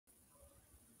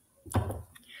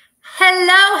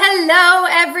Hello,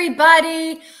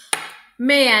 everybody.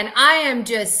 Man, I am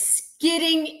just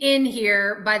skidding in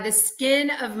here by the skin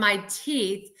of my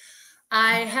teeth.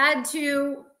 I had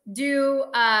to do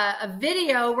a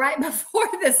video right before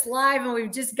this live, and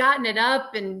we've just gotten it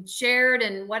up and shared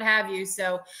and what have you.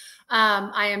 So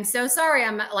I am so sorry.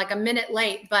 I'm like a minute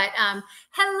late, but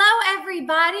hello,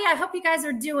 everybody. I hope you guys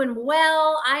are doing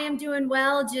well. I am doing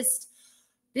well. Just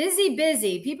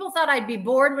busy. People thought I'd be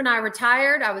bored when I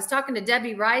retired. I was talking to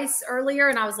Debbie Rice earlier,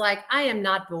 and I was like, I am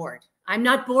not bored. I'm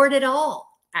not bored at all,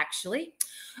 actually.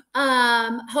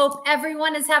 Hope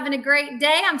everyone is having a great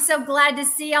day. I'm so glad to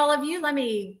see all of you. Let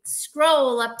me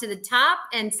scroll up to the top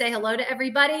and say hello to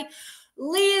everybody.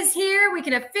 Lee is here. We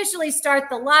can officially start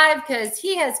the live because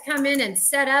he has come in and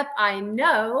set up. I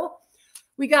know.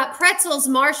 We got pretzels,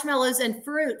 marshmallows, and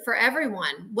fruit for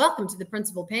everyone. Welcome to the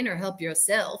Principal Painter. Help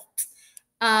yourself.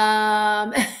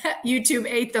 YouTube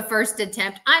ate the first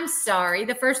attempt. I'm sorry.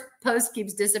 The first post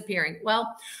keeps disappearing.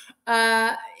 Well,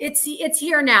 it's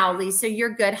here now, Lisa.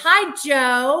 You're good. Hi,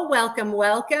 Joe. Welcome.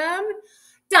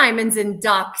 Diamonds and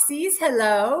Doxies.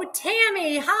 Hello.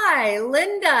 Tammy. Hi.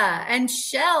 Linda and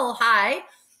Shell. Hi.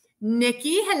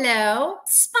 Nikki. Hello.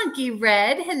 Spunky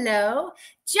Red. Hello.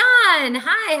 John.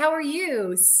 Hi. How are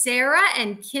you? Sarah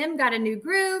and Kim got a new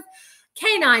groove.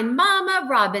 Canine Mama,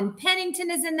 Robin Pennington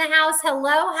is in the house.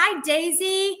 Hello. Hi,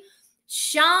 Daisy.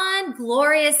 Sean,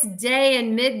 glorious day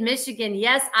in mid-Michigan.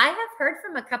 Yes, I have heard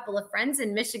from a couple of friends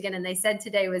in Michigan, and they said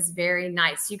today was very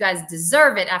nice. You guys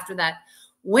deserve it after that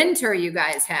winter you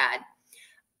guys had.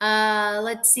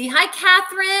 Let's see. Hi,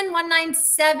 Catherine,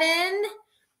 197.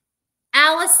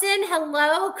 Allison,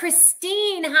 hello.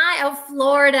 Christine, hi. Oh,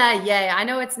 Florida. Yay. I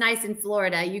know it's nice in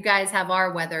Florida. You guys have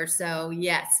our weather, so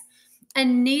yes.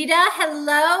 Anita,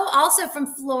 hello, also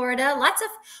from Florida. Lots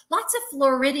of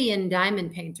Floridian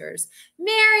diamond painters.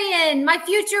 Marion, my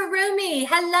future roomie,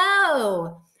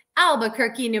 hello.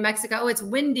 Albuquerque, New Mexico. Oh, it's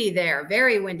windy there,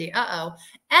 very windy. Uh-oh.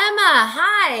 Emma,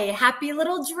 hi. Happy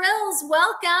Little Drills,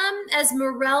 welcome.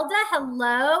 Esmeralda,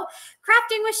 hello.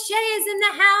 Crafting with Shay is in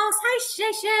the house. Hi,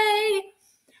 Shay.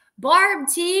 Barb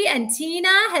T and Tina,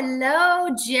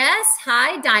 hello. Jess,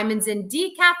 hi. Diamonds and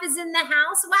Decaf is in the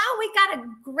house. Wow, we got a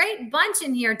great bunch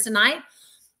in here tonight.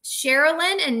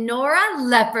 Sherilyn and Nora,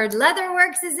 Leopard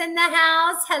Leatherworks is in the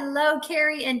house. Hello,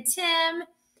 Carrie and Tim.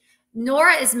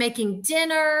 Nora is making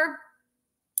dinner.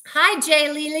 Hi,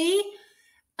 Jay Lily.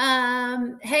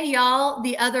 Hey, y'all,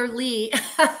 the other Lee.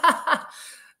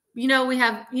 You know, we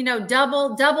have,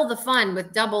 double the fun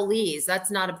with double Lees.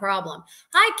 That's not a problem.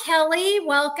 Hi, Kelly.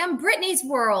 Welcome. Brittany's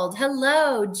World.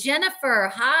 Hello. Jennifer.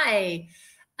 Hi.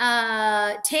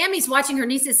 Tammy's watching her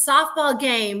niece's softball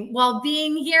game while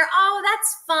being here. Oh,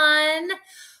 that's fun.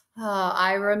 Oh,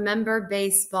 I remember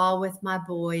baseball with my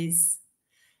boys.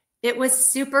 It was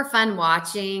super fun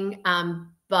watching,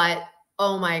 but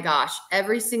oh my gosh,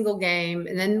 every single game.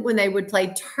 And then when they would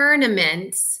play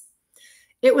tournaments,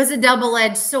 it was a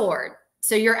double-edged sword.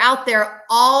 So you're out there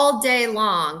all day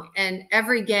long, and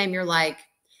every game you're like,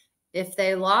 if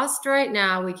they lost right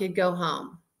now, we could go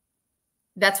home.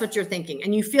 That's what you're thinking.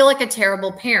 And you feel like a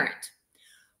terrible parent.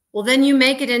 Well, then you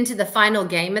make it into the final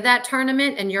game of that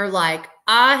tournament, and you're like,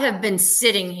 I have been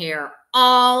sitting here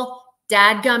all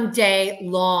dadgum day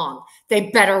long.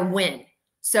 They better win.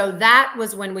 So that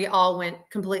was when we all went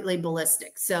completely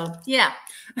ballistic. So yeah.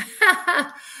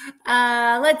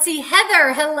 Let's see.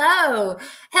 Heather, hello.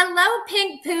 Hello,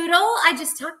 Pink Poodle. I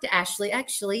just talked to Ashley.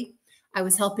 Actually, I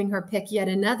was helping her pick yet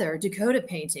another Dakota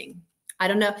painting. I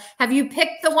don't know. Have you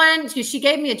picked the one? She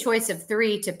gave me a choice of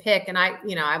 3 to pick, and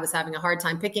I was having a hard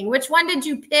time picking. Which one did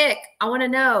you pick? I want to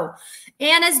know.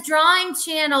 Anna's Drawing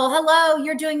Channel. Hello.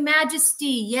 You're doing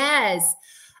Majesty. Yes.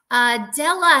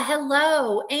 Della,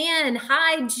 hello. Anne,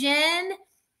 hi, Jen.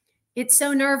 It's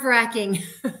so nerve-wracking.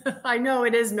 I know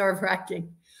it is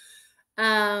nerve-wracking.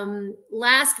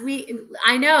 Last week,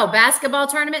 I know, basketball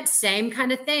tournament, same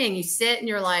kind of thing. You sit and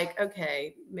you're like,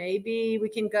 okay, maybe we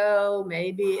can go,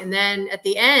 maybe. And then at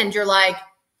the end, you're like,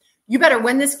 you better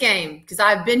win this game because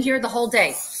I've been here the whole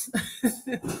day.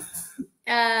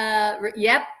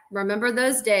 Yep. Remember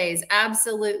those days.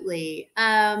 Absolutely.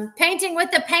 Painting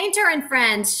with the Painter and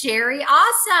Friends, Sherry.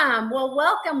 Awesome. Well,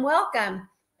 welcome.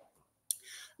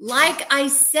 Like I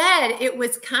said, it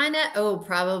was kind of,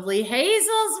 probably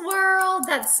Hazel's World.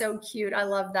 That's so cute. I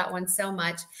love that one so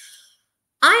much.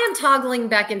 I am toggling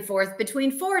back and forth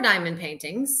between 4 diamond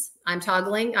paintings. I'm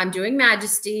doing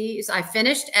Majesty. So I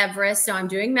finished Everest, so I'm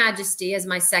doing Majesty as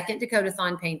my second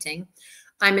Dakotathon painting.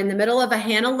 I'm in the middle of a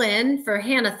Hannah Lynn for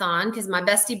Hannathon because my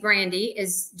bestie Brandy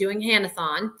is doing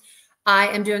Hannathon. I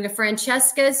am doing a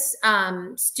Francesca's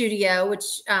studio, which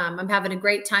I'm having a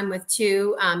great time with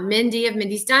too. Mindy of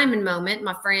Mindy's Diamond Moment,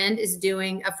 my friend, is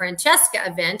doing a Francesca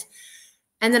event.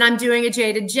 And then I'm doing a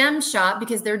Jaded Gem shop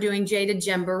because they're doing Jaded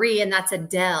Gemboree, and that's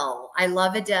Adele. I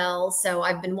love Adele. So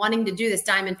I've been wanting to do this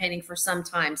diamond painting for some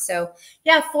time. So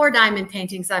yeah, 4 diamond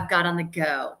paintings I've got on the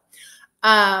go.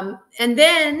 And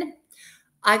then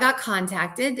I got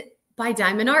contacted by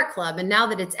Diamond Art Club. And now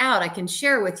that it's out, I can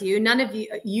share with you. None of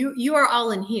you are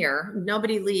all in here.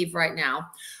 Nobody leave right now.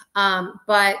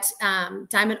 But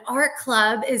Diamond Art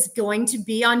Club is going to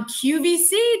be on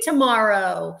QVC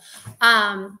tomorrow.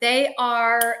 They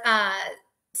are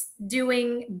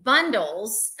doing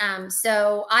bundles.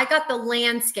 So I got the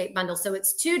landscape bundle. So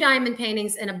it's 2 diamond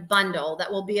paintings in a bundle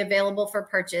that will be available for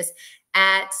purchase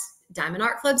at Diamond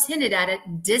Art Club's hinted at it,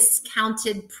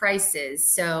 discounted prices.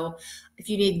 So if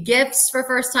you need gifts for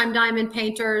first-time diamond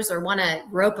painters or want to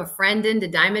rope a friend into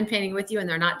diamond painting with you and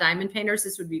they're not diamond painters,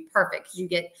 this would be perfect. You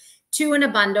get 2 in a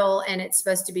bundle and it's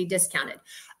supposed to be discounted.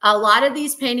 A lot of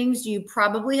these paintings you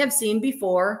probably have seen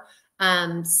before.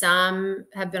 Some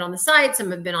have been on the site,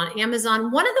 some have been on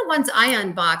Amazon. One of the ones I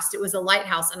unboxed, it was a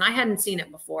lighthouse and I hadn't seen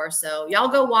it before. So y'all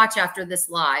go watch after this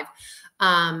live.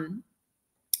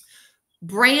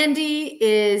 Brandy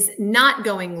is not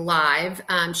going live.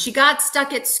 She got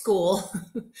stuck at school.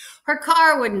 Her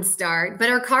car wouldn't start, but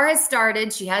her car has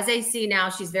started. She has AC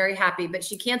now. She's very happy, but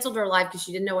she canceled her live because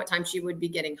she didn't know what time she would be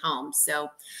getting home.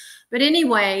 So, but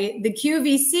anyway, the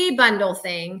QVC bundle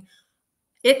thing,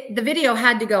 the video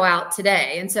had to go out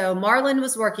today. And so Marlon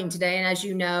was working today. And as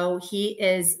you know, he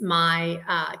is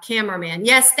my cameraman.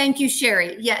 Yes. Thank you,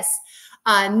 Sherry. Yes.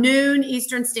 Noon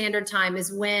Eastern Standard Time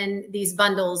is when these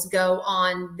bundles go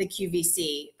on the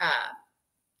QVC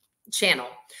channel.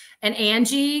 And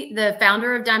Angie, the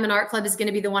founder of Diamond Art Club, is going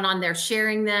to be the one on there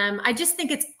sharing them. I just think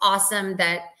it's awesome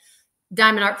that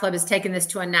Diamond Art Club has taken this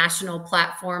to a national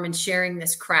platform and sharing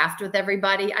this craft with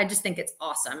everybody. I just think it's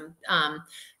awesome.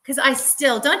 Because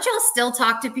don't y'all still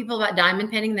talk to people about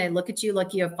diamond painting? They look at you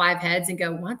like you have 5 heads and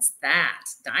go, what's that?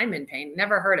 Diamond painting?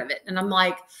 Never heard of it. And I'm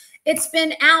like, it's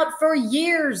been out for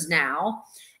years now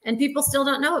and people still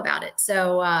don't know about it.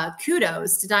 So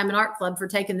kudos to Diamond Art Club for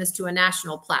taking this to a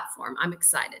national platform. I'm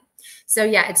excited. So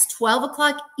yeah, it's 12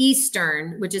 o'clock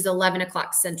Eastern, which is 11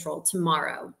 o'clock Central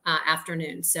tomorrow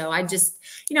afternoon. So I just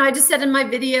said in my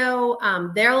video,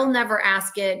 they'll never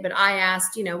ask it, but I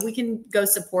asked, we can go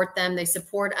support them. They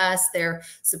support us. They're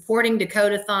supporting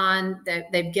Dakotathon.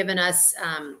 They've given us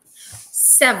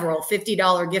several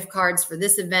 $50 gift cards for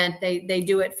this event. They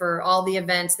do it for all the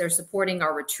events. They're supporting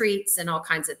our retreats and all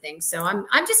kinds of things. So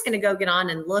I'm just going to go get on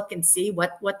and look and see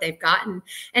what they've gotten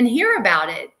and hear about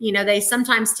it. They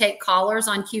sometimes take callers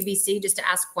on QVC just to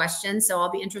ask questions. So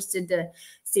I'll be interested to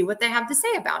see what they have to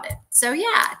say about it. So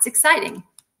yeah, it's exciting.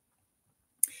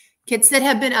 Kits that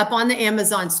have been up on the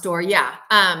Amazon store. Yeah.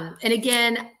 And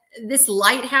again, this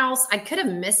lighthouse, I could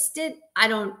have missed it. I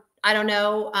don't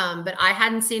know, but I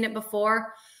hadn't seen it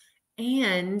before.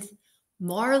 And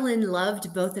Marlon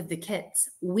loved both of the kits.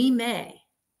 We may,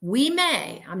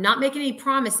 I'm not making any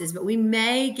promises, but we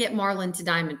may get Marlon to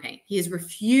diamond paint. He has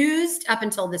refused up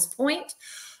until this point,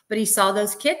 but he saw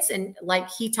those kits and like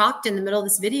he talked in the middle of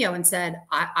this video and said,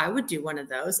 I would do one of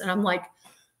those. And I'm like,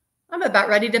 I'm about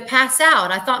ready to pass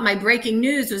out. I thought my breaking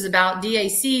news was about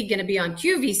DAC going to be on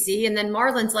QVC. And then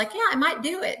Marlon's like, yeah, I might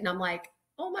do it. And I'm like,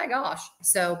 oh my gosh.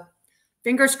 So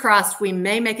fingers crossed, we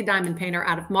may make a diamond painter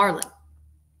out of Marlon.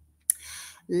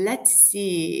 Let's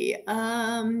see.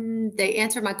 They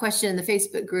answered my question in the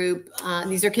Facebook group.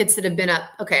 These are kits that have been up,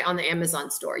 okay, on the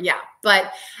Amazon store. Yeah.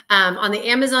 But on the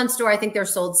Amazon store, I think they're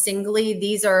sold singly.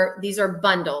 These are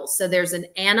bundles. So there's an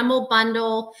animal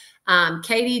bundle.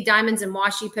 Katie Diamonds and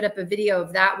Washi put up a video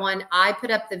of that one. I put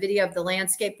up the video of the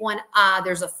landscape one.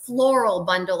 There's a floral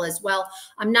bundle as well.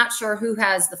 I'm not sure who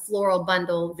has the floral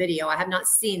bundle video. I have not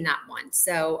seen that one.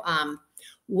 So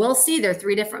we'll see. There are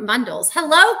 3 different bundles.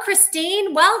 Hello,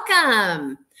 Christine.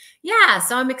 Welcome. Yeah,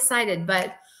 so I'm excited.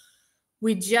 But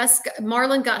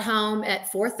Marlon got home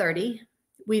at 4:30.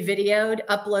 We videoed,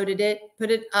 uploaded it,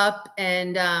 put it up,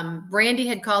 and Brandy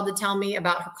had called to tell me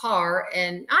about her car,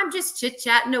 and I'm just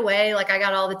chit-chatting away like I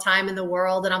got all the time in the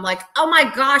world, and I'm like, oh my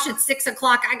gosh, it's 6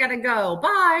 o'clock, I gotta go,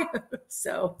 bye.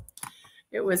 So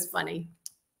it was funny.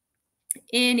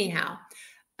 Anyhow,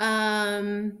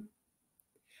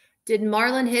 did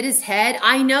Marlon hit his head?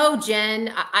 I know,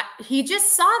 Jen. He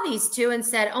just saw these 2 and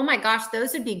said, oh my gosh,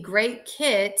 those would be great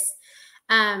kits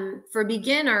for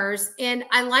beginners. And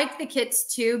I like the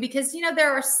kits too, because,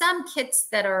 there are some kits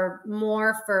that are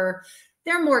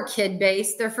they're more kid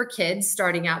based. They're for kids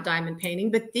starting out diamond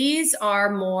painting, but these are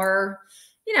more,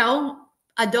 you know,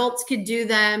 adults could do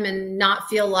them and not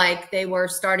feel like they were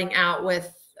starting out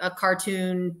with a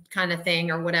cartoon kind of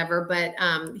thing or whatever. But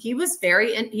he was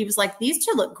he was like, these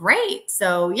two look great.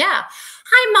 So yeah.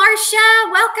 Hi,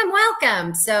 Marcia.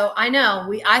 Welcome. So I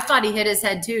know I thought he hit his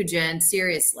head too, Jen,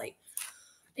 seriously.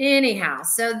 Anyhow,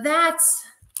 so that's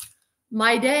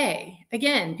my day.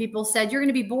 Again, people said, you're going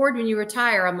to be bored when you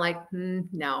retire. I'm like,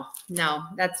 no,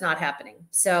 that's not happening.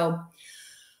 So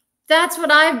that's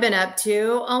what I've been up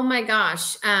to. Oh my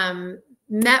gosh.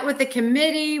 Met with the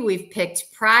committee. We've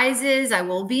picked prizes. I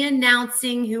will be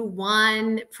announcing who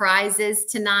won prizes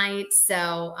tonight.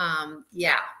 So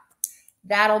yeah,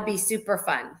 that'll be super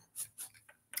fun.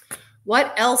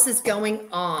 What else is going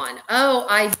on? Oh,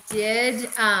 I did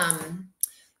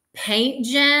Paint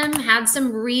Gem, had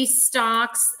some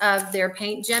restocks of their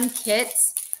Paint Gem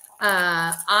kits.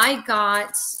 I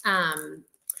got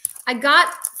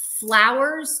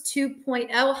Flowers 2.0.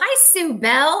 Hi, Sue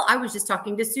Bell. I was just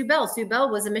talking to Sue Bell. Sue Bell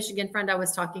was a Michigan friend I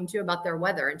was talking to about their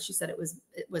weather, and she said it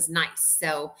was nice.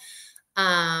 So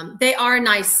they are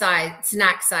nice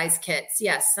snack size kits.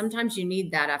 Yes, sometimes you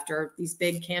need that after these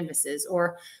big canvases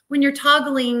or when you're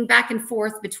toggling back and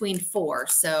forth between 4.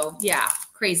 So yeah,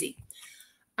 crazy.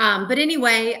 But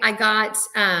anyway, I got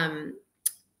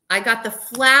the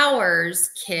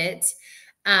flowers kit.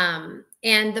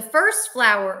 And the first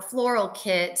floral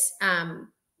kit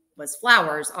was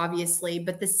flowers, obviously,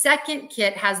 but the second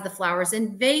kit has the flowers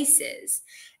in vases.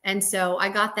 And so I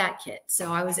got that kit.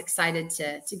 So I was excited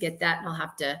to get that, and I'll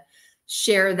have to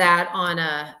share that on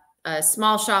a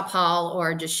small shop haul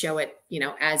or just show it,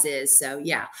 as is. So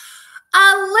yeah.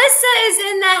 Alyssa is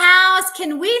in the house.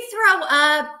 Can we throw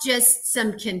up just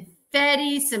some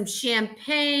confetti, some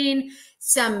champagne,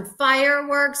 some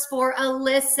fireworks for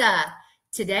Alyssa?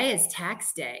 Today is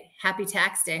tax day. Happy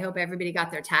tax day. Hope everybody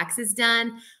got their taxes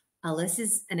done.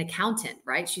 Alyssa's an accountant,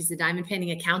 right? She's the diamond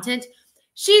painting accountant.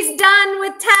 She's done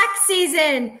with tax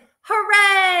season.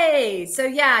 Hooray! So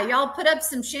yeah, y'all put up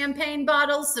some champagne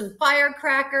bottles, some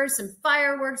firecrackers, some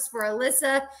fireworks for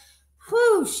Alyssa.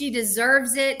 Whew, she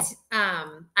deserves it. I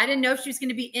didn't know if she was going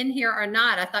to be in here or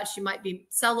not. I thought she might be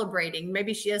celebrating.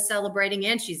 Maybe she is celebrating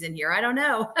and she's in here. I don't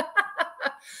know.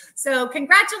 So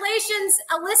congratulations,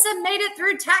 Alyssa made it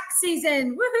through tax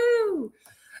season. Woohoo!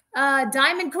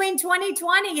 Diamond Queen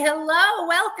 2020. Hello,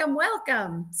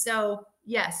 welcome. So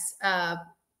yes,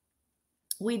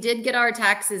 we did get our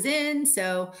taxes in.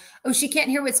 So, she can't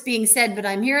hear what's being said, but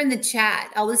I'm here in the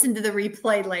chat. I'll listen to the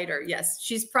replay later. Yes,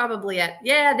 she's probably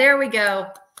yeah, there we go.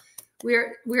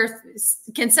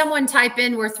 Can someone type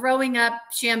in, we're throwing up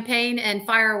champagne and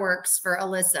fireworks for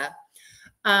Alyssa.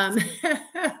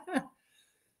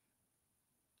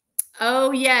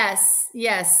 Oh, yes.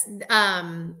 Yeah.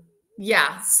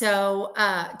 So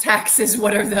taxes,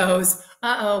 what are those?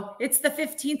 It's the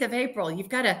 15th of April.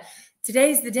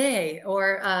 Today's the day,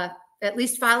 or at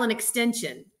least file an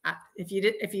extension. If you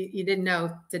didn't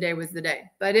know, today was the day.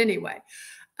 But anyway,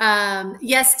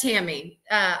 yes, Tammy,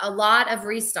 a lot of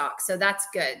restock. So that's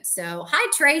good. So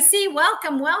hi, Tracy.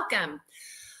 Welcome.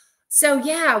 So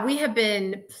yeah, we have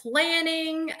been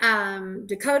planning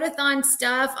Dakotathon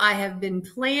stuff. I have been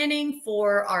planning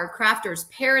for our Crafters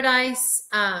Paradise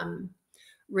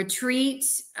retreat.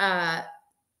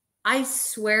 I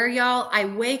swear, y'all, I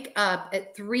wake up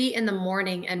at 3 in the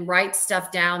morning and write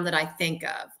stuff down that I think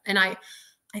of. And I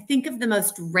think of the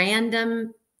most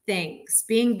random things.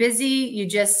 Being busy,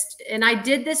 and I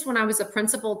did this when I was a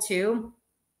principal too.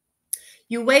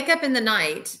 You wake up in the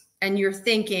night and you're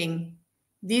thinking,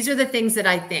 these are the things that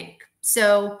I think.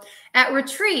 So at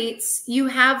retreats, you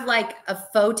have like a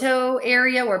photo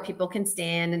area where people can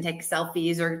stand and take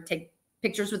selfies or take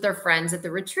pictures with their friends at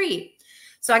the retreat.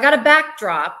 So I got a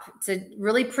backdrop. It's a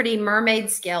really pretty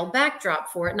mermaid scale backdrop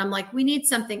for it. And I'm like, we need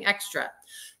something extra.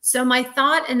 So my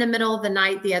thought in the middle of the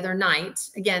night, the other night,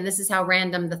 again, this is how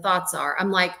random the thoughts are.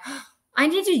 I'm like, I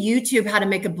need to YouTube how to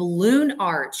make a balloon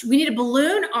arch. We need a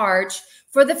balloon arch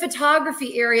for the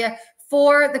photography area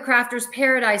for the Crafters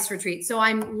Paradise retreat. So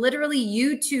I'm literally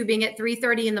YouTubing at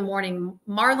 3:30 in the morning.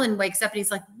 Marlon wakes up and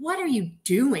he's like, what are you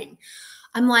doing?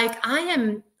 I'm like, I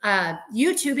am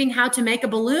YouTubing how to make a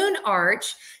balloon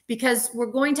arch because we're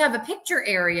going to have a picture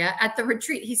area at the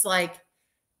retreat. He's like,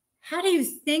 how do you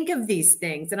think of these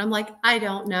things? And I'm like, I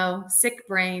don't know. Sick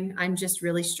brain. I'm just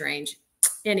really strange.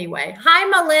 Anyway, hi,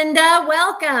 Melinda.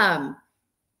 Welcome.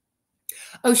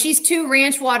 Oh, she's 2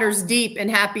 ranch waters deep in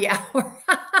happy hour.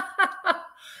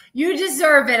 You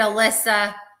deserve it,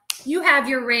 Alyssa. You have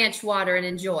your ranch water and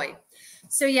enjoy.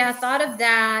 So yeah, thought of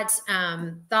that.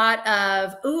 Thought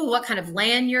of, what kind of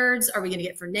lanyards are we going to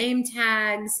get for name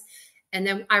tags? And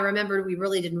then I remembered we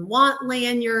really didn't want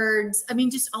lanyards. I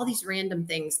mean, just all these random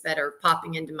things that are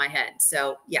popping into my head.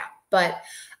 So yeah, but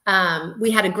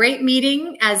we had a great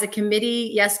meeting as a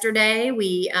committee yesterday.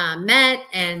 We met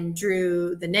and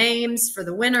drew the names for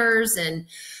the winners. And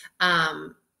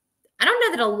I don't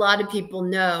know that a lot of people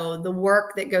know the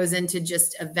work that goes into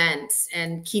just events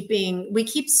and we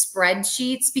keep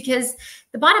spreadsheets, because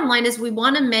the bottom line is we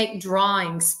want to make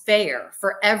drawings fair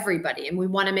for everybody. And we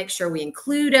want to make sure we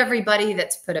include everybody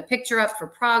that's put a picture up for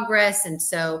progress. And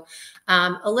so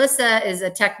Alyssa is a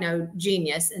techno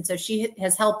genius. And so she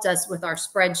has helped us with our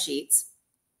spreadsheets.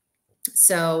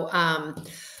 So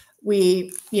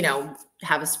we,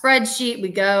 have a spreadsheet, we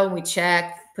go, we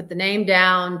check, put the name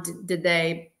down. Did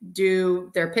they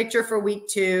do their picture for week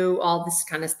 2? All this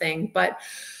kind of thing. But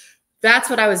that's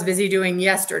what I was busy doing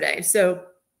yesterday. So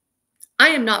I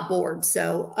am not bored.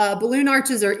 So balloon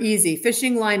arches are easy.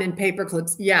 Fishing line and paper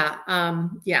clips. Yeah.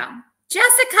 Yeah.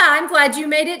 Jessica, I'm glad you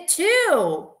made it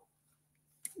too.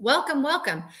 Welcome,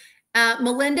 welcome.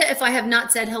 Melinda, if I have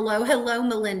not said hello, hello,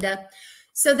 Melinda.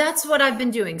 So that's what I've been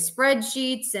doing,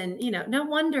 spreadsheets. And, no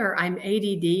wonder I'm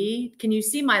ADD. Can you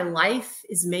see my life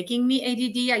is making me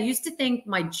ADD? I used to think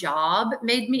my job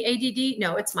made me ADD.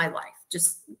 No, it's my life,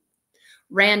 just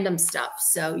random stuff.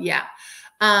 So yeah,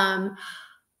 I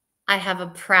have a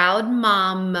proud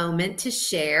mom moment to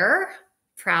share.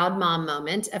 Proud mom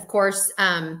moment. Of course,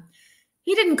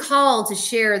 he didn't call to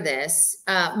share this.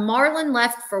 Marlon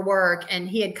left for work and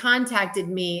he had contacted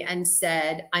me and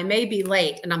said, I may be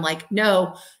late. And I'm like,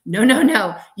 no,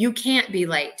 you can't be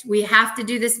late. We have to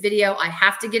do this video. I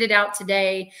have to get it out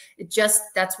today.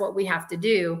 That's what we have to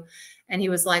do. And he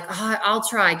was like, I'll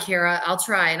try, Kara, I'll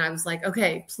try. And I was like,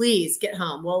 okay, please get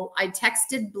home. Well, I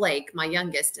texted Blake, my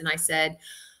youngest, and I said,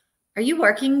 are you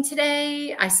working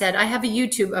today? I said, I have a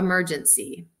YouTube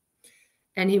emergency.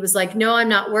 And he was like, no, I'm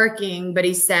not working. But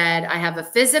he said, I have a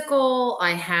physical,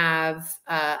 I have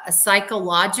a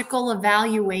psychological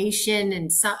evaluation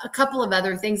and a couple of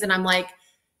other things. And I'm like,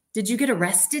 did you get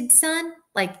arrested, son?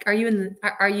 Like, are you in,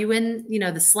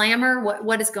 the slammer?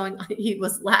 What is going on? He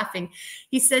was laughing.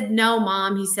 He said, no,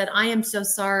 Mom. He said, I am so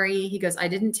sorry. He goes, I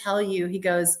didn't tell you. He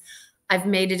goes, I've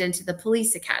made it into the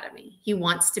police academy. He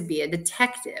wants to be a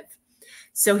detective.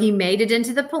 So he made it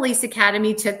into the police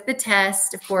academy, took the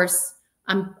test. Of course,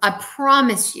 I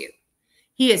promise you,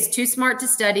 he is too smart to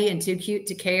study and too cute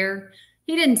to care.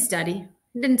 He didn't study.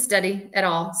 He didn't study at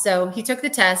all. So he took the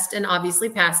test and obviously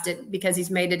passed it because he's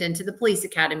made it into the police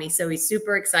academy. So he's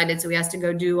super excited. So he has to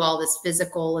go do all this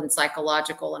physical and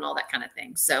psychological and all that kind of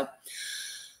thing. So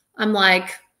I'm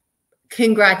like,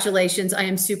 congratulations. I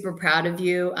am super proud of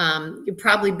you. You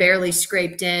probably barely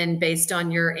scraped in based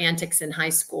on your antics in high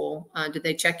school. Did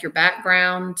they check your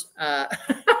background?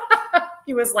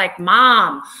 He was like,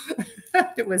 Mom.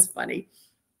 It was funny.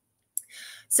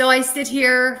 So I sit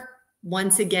here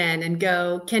once again and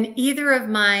go, can either of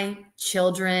my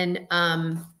children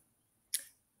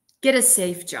get a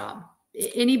safe job?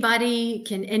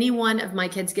 Can any one of my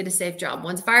kids get a safe job?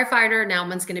 One's a firefighter. Now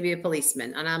one's going to be a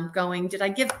policeman. And I'm going, did I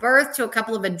give birth to a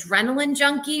couple of adrenaline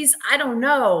junkies? I don't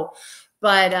know.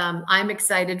 But I'm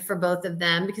excited for both of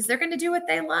them because they're going to do what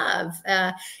they love.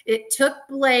 It took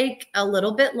Blake a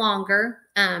little bit longer.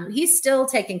 He's still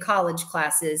taking college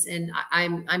classes, and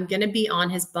I'm going to be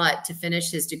on his butt to finish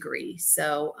his degree.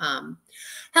 So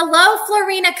hello,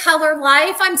 Florina Color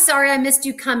Life. I'm sorry I missed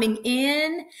you coming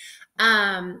in.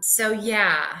 So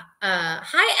yeah.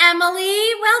 Hi, Emily.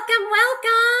 Welcome.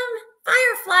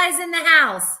 Fireflies in the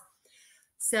house.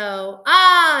 So,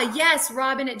 yes,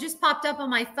 Robin, it just popped up on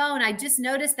my phone. I just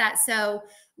noticed that. So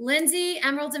Lindsay,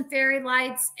 Emeralds and Fairy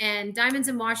Lights, and Diamonds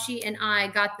and Washi and I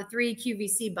got the 3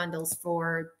 QVC bundles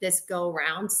for this go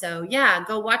round. So yeah,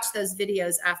 go watch those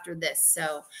videos after this.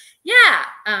 So yeah,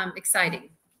 exciting.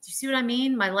 Do you see what I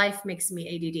mean? My life makes me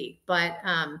ADD, but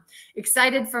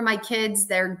excited for my kids.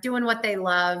 They're doing what they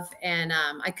love, and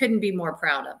I couldn't be more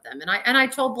proud of them. And I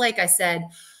told Blake, I said,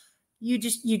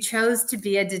 you chose to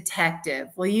be a detective.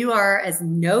 Well, you are as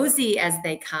nosy as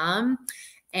they come,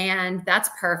 and that's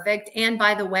perfect. And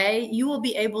by the way, you will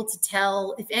be able to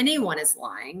tell if anyone is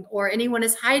lying or anyone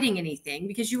is hiding anything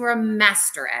because you were a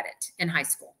master at it in high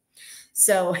school.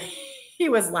 So he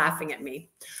was laughing at me,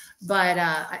 but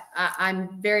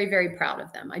I'm very, very proud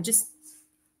of them. I just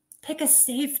pick a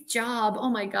safe job. Oh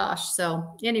my gosh.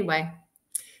 So anyway,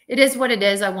 it is what it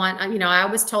is. I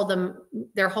always told them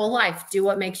their whole life, do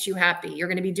what makes you happy. You're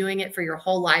going to be doing it for your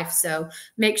whole life. So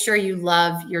make sure you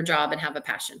love your job and have a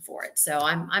passion for it. So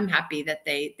I'm happy that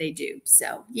they do.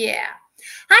 So yeah.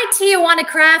 Hi, Tijuana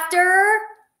Crafter.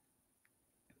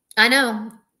 I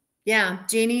know. Yeah.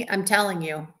 Jeannie, I'm telling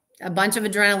you, a bunch of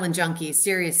adrenaline junkies,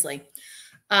 seriously.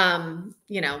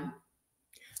 You know,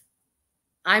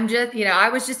 I'm just, you know, I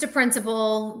was just a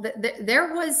principal.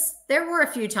 There were a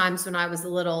few times when I was a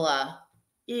little,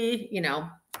 you know,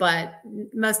 but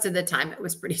most of the time it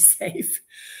was pretty safe.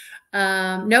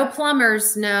 No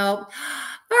plumbers, no.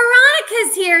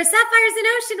 Veronica's here. Sapphires and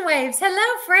Ocean Waves.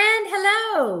 Hello, friend.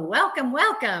 Hello. Welcome,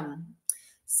 welcome.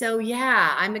 So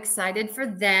yeah, I'm excited for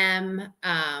them.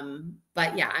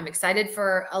 But yeah, I'm excited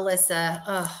for Alyssa.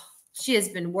 Oh, she has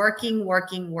been working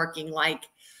like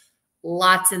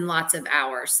lots and lots of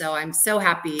hours. So I'm so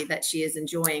happy that she is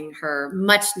enjoying her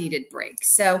much needed break.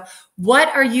 So what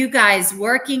are you guys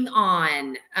working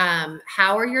on?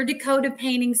 How are your Dakota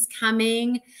paintings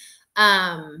coming?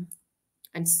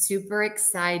 I'm super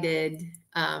excited.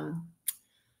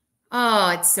 Oh,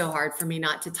 it's so hard for me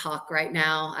not to talk right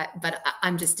now, but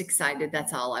I'm just excited.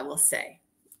 That's all I will say.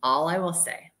 All I will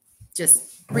say.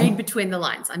 Just read between the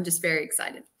lines. I'm just very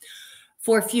excited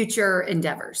for future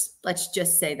endeavors. Let's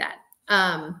just say that.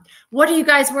 What are you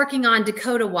guys working on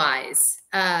Dakota-wise?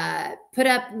 Put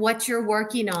up what you're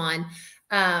working on.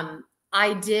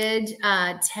 I did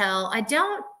I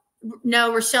don't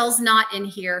know, Rochelle's not in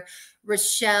here.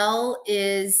 Rochelle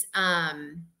is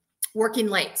working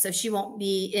late, so she won't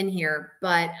be in here,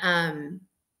 but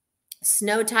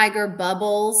Snow Tiger,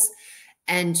 Bubbles,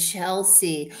 and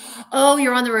Chelsea. Oh,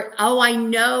 you're on the, oh, I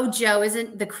know, Joe.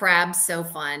 Isn't the crab so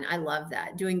fun? I love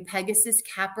that. Doing Pegasus,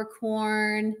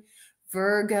 Capricorn,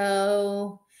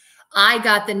 Virgo. I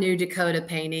got the new Dakota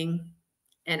painting,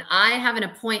 and I have an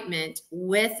appointment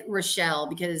with Rochelle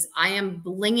because I am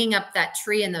blinging up that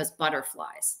tree and those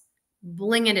butterflies,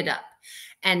 blinging it up.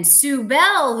 And Sue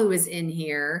Bell, who is in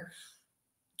here,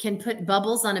 can put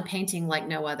bubbles on a painting like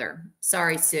no other.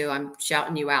 Sorry, Sue, I'm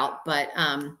shouting you out, but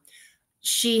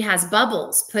she has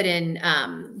bubbles put in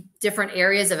different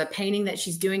areas of a painting that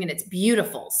she's doing, and it's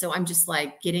beautiful. So I'm just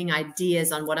like getting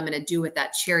ideas on what I'm going to do with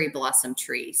that cherry blossom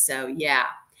tree. So yeah.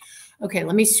 Okay,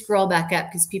 let me scroll back up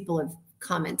because people have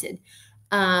commented.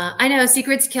 I know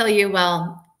secrets kill you.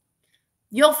 Well,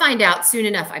 you'll find out soon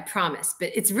enough, I promise.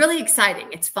 But it's really exciting.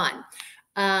 It's fun.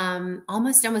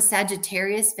 Almost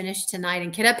Sagittarius finished tonight,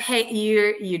 and Kid Up, hey,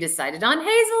 you decided on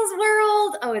Hazel's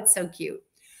World. Oh, it's so cute.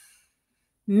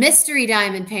 Mystery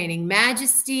diamond painting,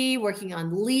 Majesty, working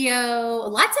on Leo,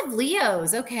 lots of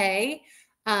Leos. Okay.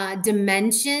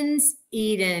 Dimensions,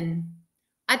 Eden.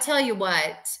 I tell you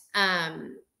what,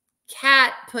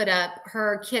 Kat put up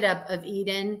her Kid Up of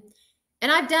Eden,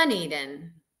 and I've done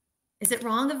Eden. Is it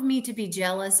wrong of me to be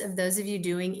jealous of those of you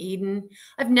doing Eden?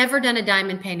 I've never done a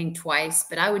diamond painting twice,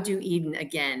 but I would do Eden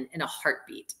again in a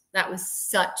heartbeat. That was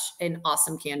such an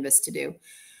awesome canvas to do.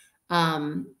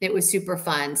 It was super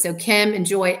fun. So Kim,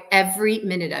 enjoy every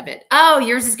minute of it. Oh,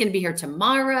 yours is going to be here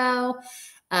tomorrow.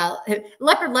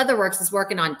 Leopard Leatherworks is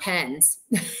working on pens.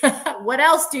 What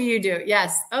else do you do?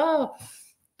 Yes. Oh,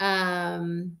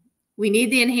 we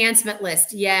need the enhancement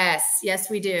list. Yes. Yes,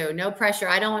 we do. No pressure.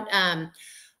 I don't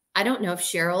know if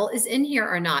Cheryl is in here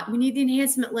or not. We need the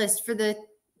enhancement list for the,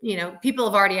 you know, people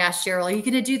have already asked Cheryl, are you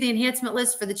going to do the enhancement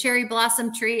list for the cherry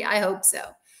blossom tree? I hope so.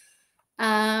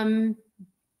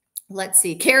 Let's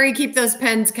see. Carrie, keep those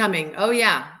pens coming. Oh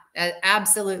yeah,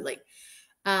 absolutely.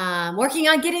 Working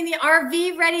on getting the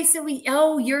RV ready. So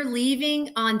you're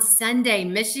leaving on Sunday,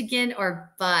 Michigan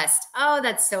or bust. Oh,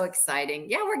 that's so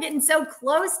exciting. Yeah, we're getting so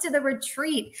close to the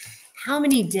retreat. How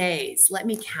many days? Let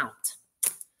me count.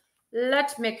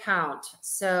 Let me count.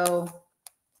 So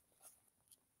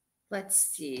let's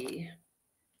see.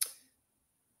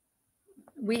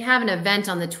 We have an event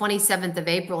on the 27th of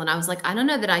April, and I was like, I don't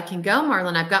know that I can go,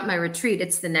 Marlon. I've got my retreat.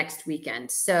 It's the next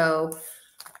weekend. So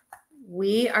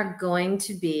we are going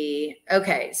to be,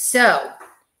 okay, so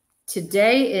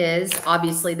today is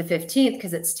obviously the 15th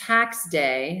because it's tax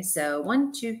day. So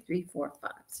 1, 2, 3, 4,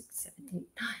 5, 6, 7, 8, 9,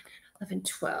 11,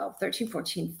 12, 13,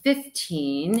 14,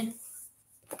 15,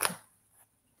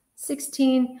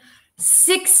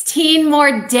 16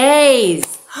 more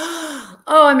days.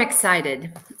 Oh, I'm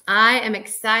excited. I am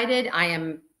excited. I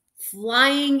am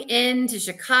flying into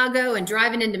Chicago and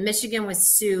driving into Michigan with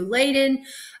Sue Layden.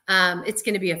 It's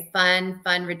going to be a fun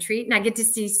retreat. And I get to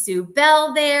see Sue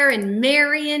Bell there, and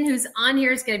Marion, who's on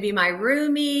here, is going to be my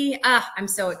roomie. I'm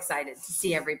so excited to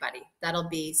see everybody. That'll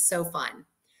be so fun.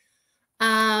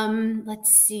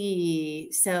 Let's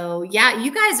see. So yeah,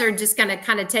 you guys are just going to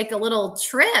kind of take a little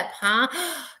trip, huh?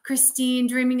 Christine,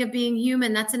 Dreaming of Being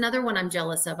Human. That's another one I'm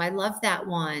jealous of. I love that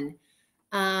one.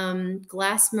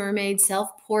 Glass Mermaid,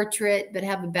 self-portrait, but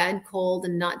have a bad cold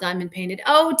and not diamond painted.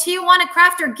 Oh, Tijuana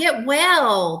Crafter, get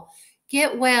well.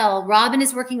 Get well. Robin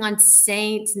is working on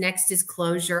Saints. Next is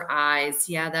Close Your Eyes.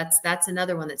 Yeah, that's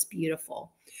another one that's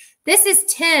beautiful. This is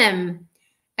Tim,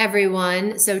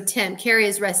 everyone. So Tim, Carrie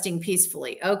is resting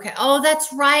peacefully. Okay. Oh,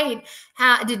 that's right.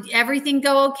 How did everything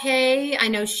go okay? I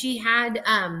know she had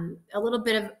a little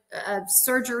bit of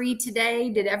surgery today.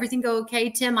 Did everything go okay,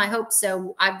 Tim? I hope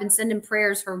so. I've been sending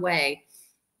prayers her way.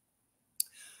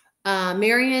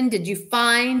 Marion, did you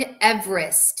find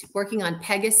Everest working on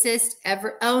Pegasus?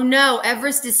 Oh no,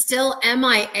 Everest is still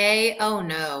MIA. Oh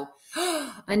no.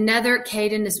 Another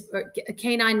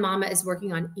Canine Mama is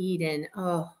working on Eden.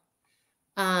 Oh,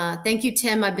 thank you,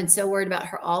 Tim. I've been so worried about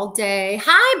her all day.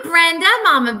 Hi, Brenda.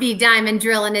 Mama B Diamond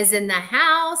Drilling is in the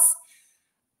house.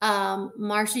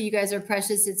 Marsha, you guys are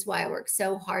precious. It's why I work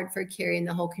so hard for Carrie and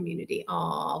the whole community.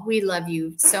 Oh, we love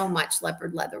you so much,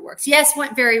 Leopard Leatherworks. Yes,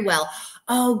 went very well.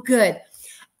 Oh, good.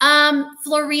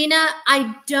 Florina,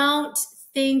 I don't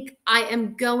think I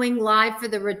am going live for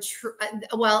the retreat.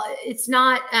 Well, it's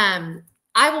not,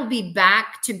 I will be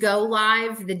back to go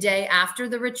live the day after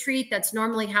the retreat. That's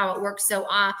normally how it works. So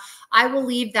I will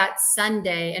leave that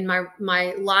Sunday, and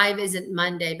my live isn't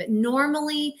Monday, but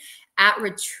normally at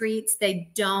retreats, they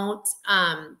don't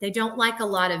like a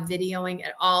lot of videoing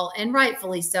at all, and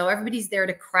rightfully so. Everybody's there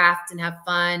to craft and have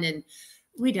fun, and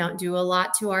we don't do a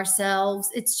lot to ourselves.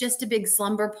 It's just a big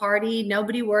slumber party.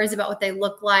 Nobody worries about what they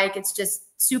look like. It's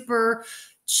just super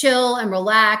chill and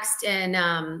relaxed, and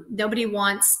nobody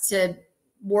wants to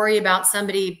worry about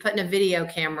somebody putting a video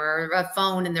camera or a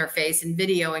phone in their face and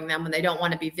videoing them when they don't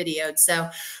want to be videoed. So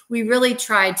we really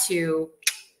try to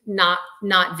not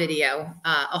video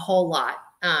a whole lot.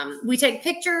 We take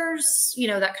pictures, you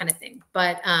know, that kind of thing.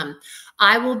 But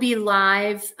I will be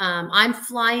live. I'm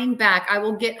flying back. I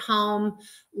will get home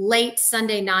late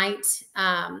Sunday night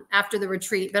after the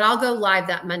retreat, but I'll go live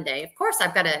that Monday. Of course,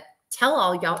 I've got to tell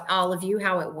all of you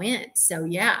how it went. So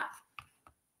yeah,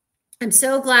 I'm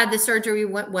so glad the surgery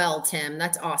went well, Tim.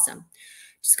 That's awesome.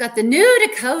 Just got the new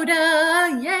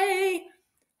Dakota. Yay.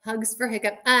 Hugs for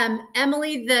Hiccup.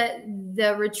 Emily,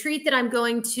 the retreat that I'm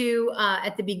going to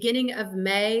at the beginning of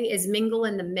May is Mingle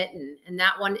in the Mitten, and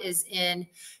that one is in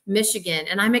Michigan.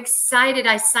 And I'm excited.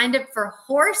 I signed up for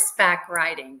horseback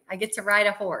riding. I get to ride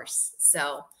a horse.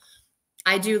 So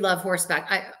I do love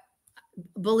horseback.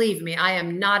 Believe me, I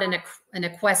am not an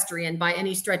equestrian by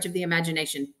any stretch of the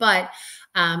imagination, but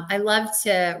I love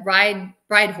to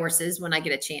ride horses when I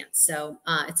get a chance. So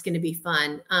it's going to be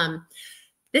fun.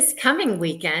 This coming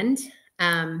weekend,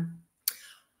 I've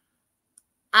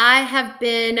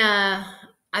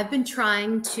been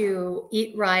trying to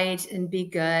eat right and be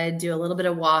good, do a little bit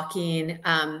of walking.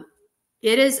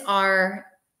 It is our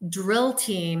drill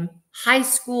team, high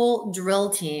school drill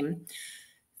team,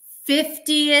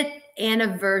 50th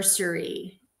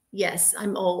anniversary. Yes,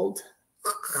 I'm old.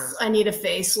 I need a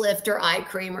facelift or eye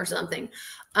cream or something.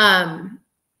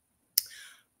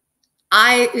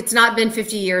 It's not been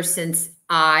 50 years since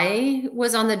I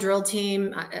was on the drill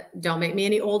team. Don't make me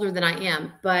any older than I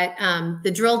am, but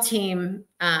the drill team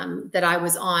that I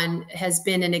was on has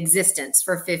been in existence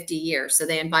for 50 years. So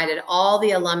they invited all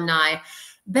the alumni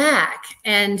back,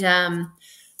 and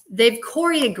they've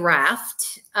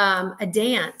choreographed a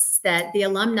dance that the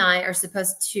alumni are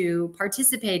supposed to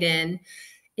participate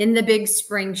in the big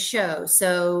spring show.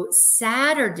 So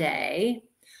Saturday,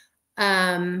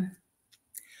 there's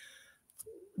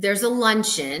a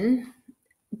luncheon.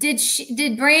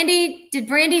 Did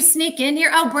Brandy sneak in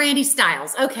here? Oh, Brandy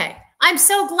Styles. Okay. I'm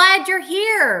so glad you're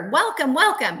here. Welcome,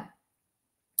 welcome.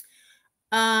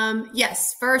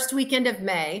 Yes, first weekend of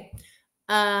May.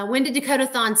 When did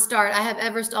Dakotathon start? I have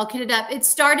Everest all kitted up. It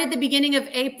started the beginning of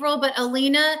April, but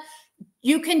Alina,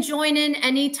 you can join in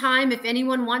anytime. If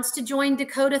anyone wants to join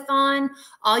Dakotathon,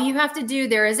 all you have to do,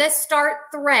 there is a start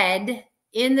thread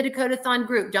in the Dakotathon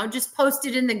group. Don't just post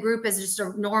it in the group as just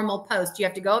a normal post. You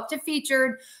have to go up to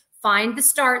featured, find the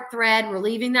start thread. We're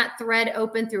leaving that thread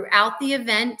open throughout the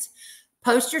event.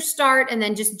 Post your start and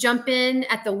then just jump in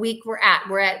at the week we're at.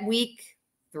 We're at week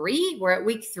 3. We're at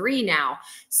week 3 now.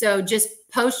 So just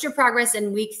post your progress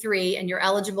in week 3 and you're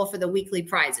eligible for the weekly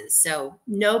prizes. So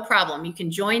no problem. You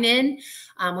can join in.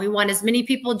 We want as many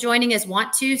people joining as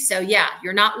want to. So yeah,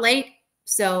 you're not late.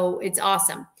 So it's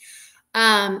awesome.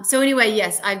 So anyway,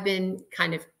 yes, I've been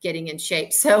kind of getting in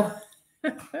shape. So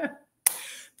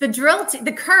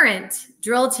the current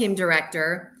drill team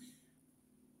director,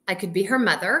 I could be her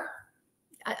mother.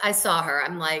 I saw her.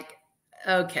 I'm like,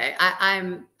 okay,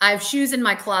 I have shoes in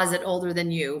my closet older than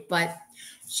you, but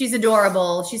she's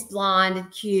adorable. She's blonde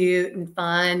and cute and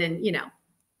fun. And, you know,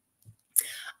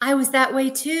 I was that way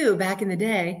too back in the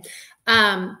day.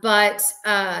 But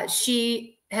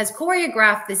she has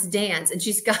choreographed this dance, and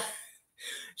she's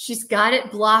got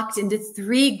it blocked into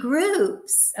 3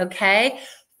 groups. Okay.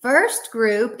 First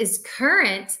group is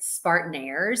current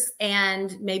Spartanaires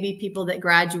and maybe people that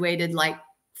graduated like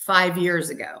 5 years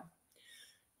ago.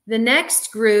 The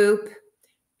next group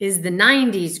is the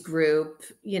 90s group,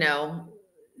 you know,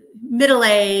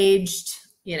 middle-aged,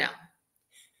 you know.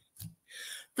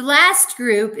 The last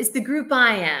group is the group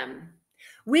I am.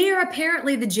 We are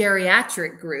apparently the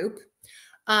geriatric group.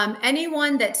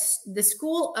 Anyone that's the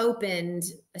school opened,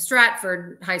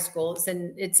 Stratford High School,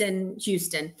 it's in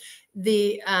Houston.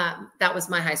 That was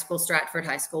my high school, Stratford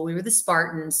High School. We were the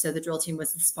Spartans, so the drill team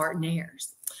was the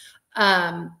Spartanaires.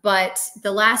 But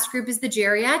the last group is the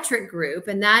geriatric group,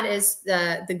 and that is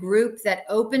the group that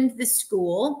opened the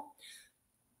school.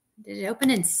 Did it open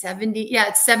in 70? Yeah,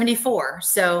 it's 74.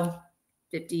 So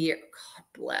 50 years. God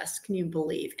bless. Can you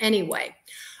believe? Anyway,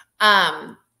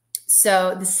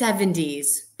 so the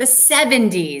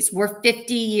 70s were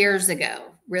 50 years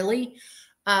ago. Really?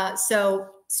 So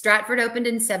Stratford opened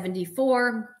in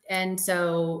 74. And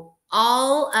so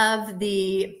all of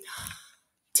the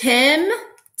Tim,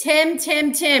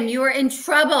 you are in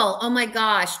trouble. Oh my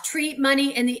gosh. Treat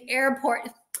money in the airport.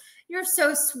 You're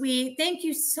so sweet. Thank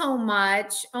you so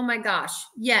much. Oh my gosh.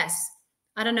 Yes.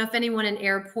 I don't know if anyone in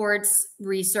airports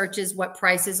researches what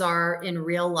prices are in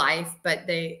real life, but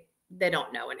they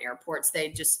don't know in airports.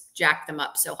 They just jack them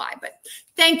up so high. But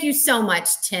thank you so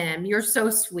much, Tim. You're so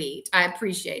sweet. I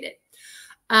appreciate it.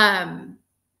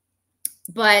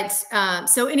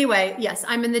 So anyway, yes,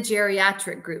 I'm in the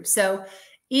geriatric group. So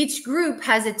each group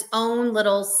has its own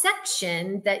little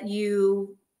section that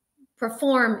you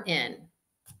perform in.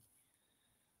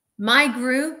 My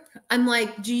group, I'm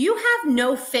like, do you have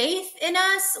no faith in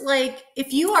us? Like,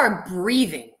 if you are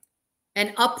breathing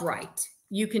and upright,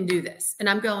 you can do this. And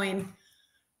I'm going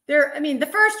there. I mean, the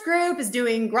first group is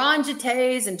doing grand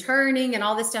jetés and turning and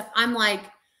all this stuff. I'm like,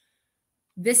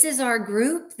 this is our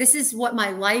group. This is what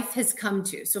my life has come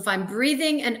to. So if I'm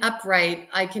breathing and upright,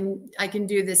 I can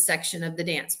do this section of the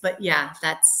dance. But yeah,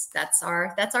 that's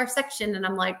our section. And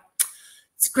I'm like,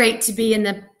 it's great to be in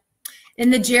the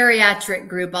geriatric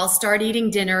group. I'll start eating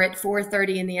dinner at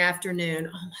 4:30 in the afternoon.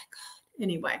 Oh my God.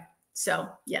 Anyway, so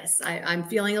yes, I'm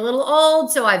feeling a little old.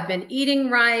 So I've been eating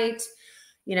right.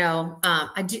 You know,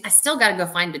 I still got to go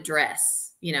find a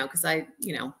dress, you know, because I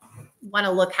want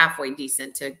to look halfway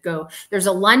decent to go. There's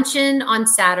a luncheon on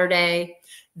Saturday.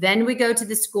 Then we go to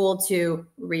the school to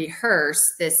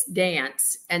rehearse this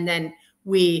dance. And then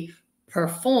we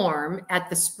perform at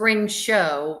the spring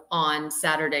show on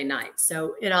Saturday night.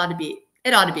 So it ought to be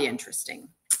interesting.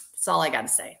 That's all I got to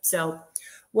say. So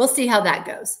we'll see how that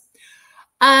goes.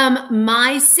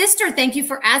 My sister, thank you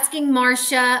for asking,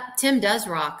 Marcia. Tim does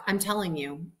rock. I'm telling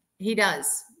you, he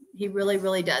does. He really,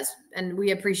 really does. And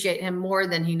we appreciate him more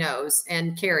than he knows,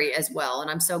 and Carrie as well. And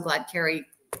I'm so glad Carrie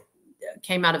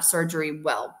came out of surgery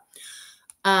well.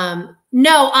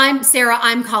 No, Sarah,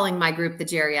 I'm calling my group the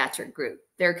geriatric group.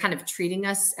 They're kind of treating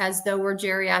us as though we're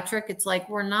geriatric. It's like,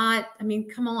 we're not. I mean,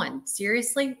 come on,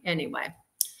 seriously? Anyway.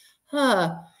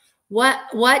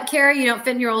 What, Carrie? You don't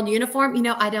fit in your old uniform? You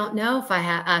know, I don't know if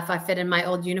I fit in my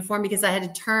old uniform because I had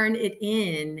to turn it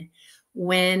in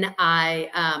when I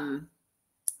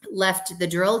left the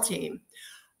drill team.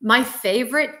 My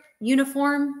favorite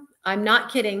uniform, I'm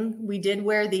not kidding. We did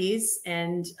wear these,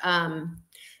 and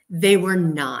they were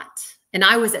not. And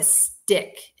I was a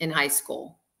stick in high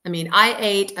school. I mean, I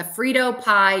ate a Frito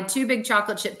pie, 2 big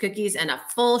chocolate chip cookies, and a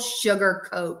full sugar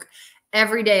Coke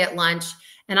every day at lunch.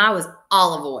 And I was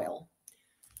olive oil.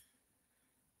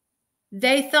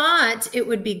 They thought it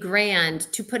would be grand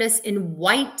to put us in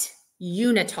white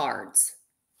unitards.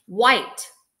 White.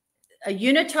 A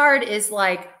unitard is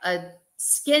like a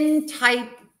skin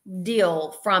type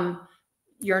deal from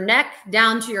your neck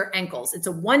down to your ankles. It's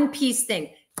a one-piece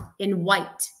thing in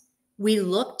white. We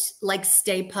looked like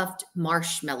Stay Puffed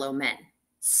Marshmallow Men.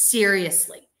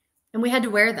 Seriously. And we had to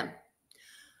wear them.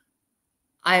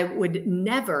 I would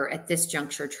never at this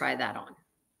juncture try that on.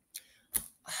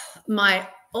 My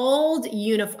old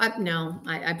uniform, no,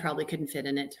 I probably couldn't fit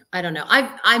in it. I don't know.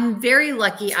 I'm very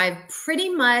lucky. I've pretty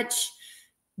much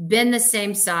been the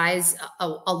same size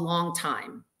a long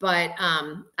time, but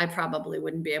I probably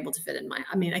wouldn't be able to fit in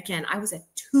I mean, again, I was a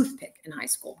toothpick in high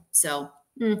school. So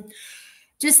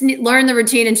just learn the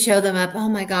routine and show them up. Oh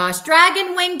my gosh.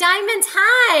 Dragon Wing Diamonds.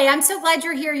 Hi. I'm so glad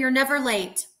you're here. You're never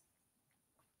late.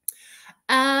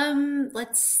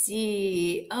 Let's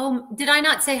see. Oh, did I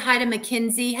not say hi to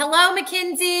Mackenzie? Hello,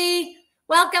 Mackenzie.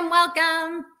 Welcome,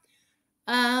 welcome.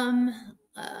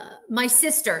 My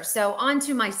sister. So on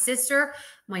to my sister.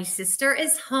 My sister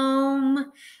is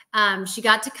home. She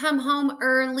got to come home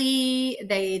early.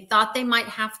 They thought they might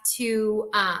have to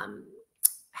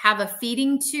have a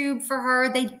feeding tube for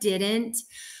her. They didn't.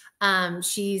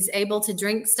 She's able to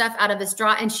drink stuff out of a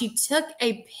straw, and she took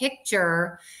a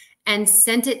picture and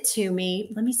sent it to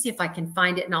me. Let me see if I can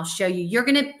find it and I'll show you.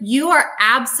 You are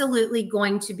absolutely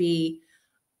going to be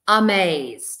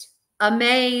amazed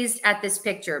at this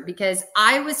picture, because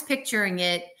I was picturing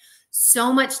it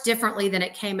so much differently than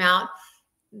it came out.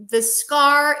 The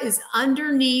scar is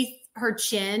underneath her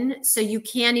chin, so you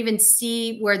can't even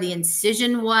see where the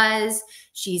incision was.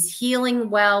 She's healing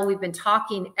well. We've been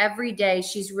talking every day.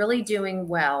 She's really doing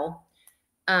well.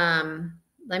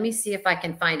 Let me see if I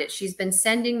can find it. She's been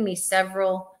sending me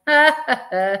several.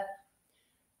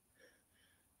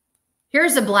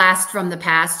 Here's a blast from the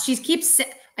past.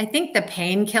 I think the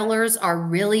painkillers are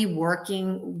really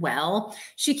working well.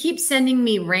 She keeps sending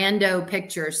me rando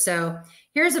pictures. So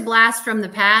here's a blast from the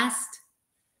past.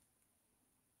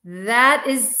 That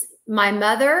is my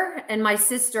mother and my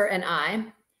sister and I.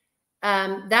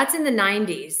 That's in the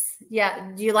 90s.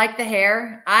 Yeah. Do you like the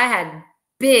hair? I had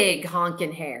big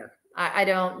honking hair. I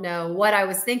don't know what I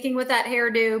was thinking with that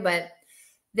hairdo, but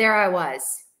there I was.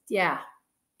 Yeah.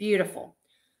 Beautiful.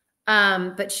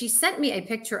 But she sent me a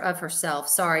picture of herself.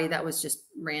 Sorry, that was just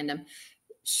random.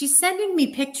 She's sending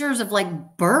me pictures of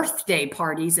like birthday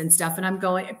parties and stuff. And I'm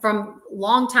going from a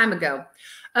long time ago.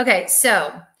 Okay.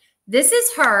 So this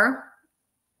is her.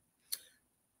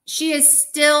 She has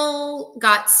still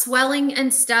got swelling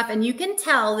and stuff, and you can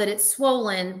tell that it's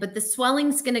swollen, but the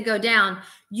swelling's going to go down.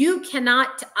 You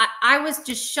cannot, I was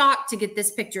just shocked to get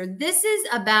this picture. This is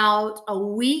about a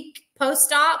week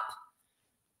post-op.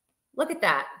 Look at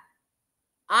that.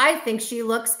 I think she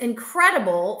looks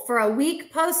incredible for a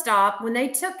week post-op when they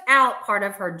took out part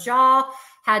of her jaw,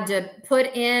 had to put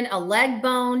in a leg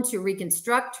bone to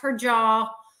reconstruct her jaw.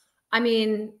 I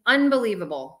mean,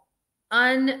 unbelievable.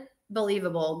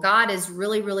 Unbelievable. God is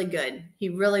really, really good. He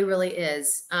really, really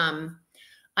is.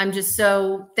 I'm just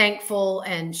so thankful,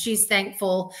 and she's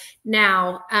thankful.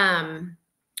 Now,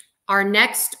 our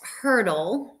next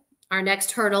hurdle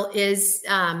is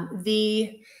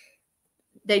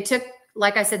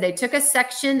like I said, they took a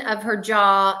section of her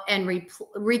jaw and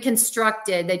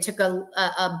reconstructed. They took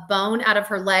a bone out of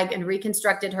her leg and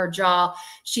reconstructed her jaw.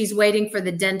 She's waiting for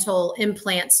the dental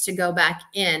implants to go back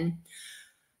in.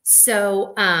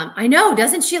 So I know,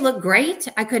 doesn't she look great?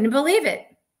 I couldn't believe it.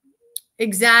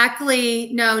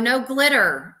 Exactly. No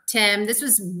glitter, Tim. This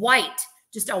was white,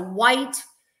 just a white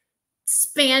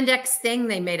spandex thing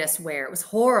they made us wear. It was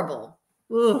horrible.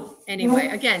 Ooh. Anyway,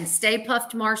 again, Stay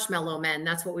Puffed Marshmallow Men.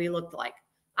 That's what we looked like.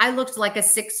 I looked like a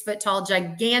 6 foot tall,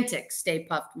 gigantic Stay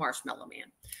Puffed Marshmallow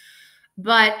Man.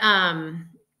 But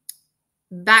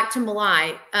back to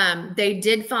Malai, they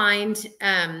did find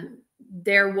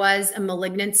there was a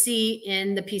malignancy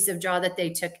in the piece of jaw that they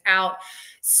took out.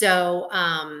 So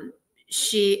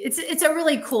it's a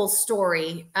really cool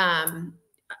story.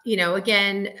 You know,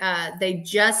 again,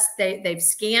 they've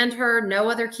scanned her, no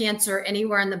other cancer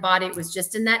anywhere in the body. It was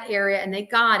just in that area, and they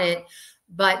got it.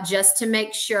 But just to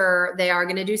make sure, they are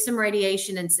going to do some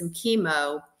radiation and some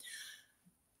chemo.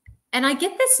 And I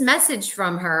get this message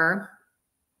from her,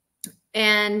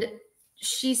 and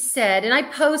she said, and I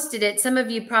posted it. Some of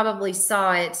you probably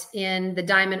saw it in the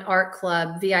Diamond Art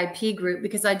Club VIP group,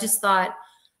 because I just thought,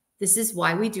 this is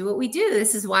why we do what we do.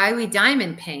 This is why we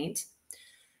diamond paint.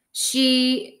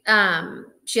 She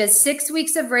has 6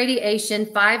 weeks of radiation,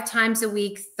 5 times a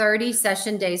week, 30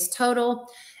 session days total,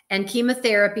 and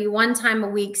chemotherapy 1 time a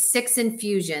week, 6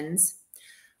 infusions.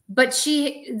 But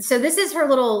so this is her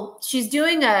she's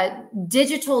doing a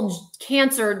digital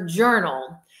cancer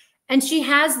journal, and she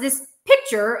has this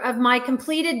picture of my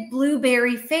completed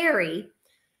blueberry fairy.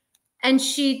 And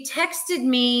she texted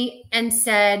me and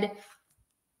said,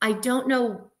 I don't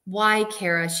know why,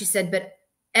 Kara, she said, but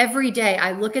every day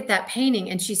I look at that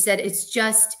painting, and she said,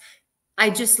 I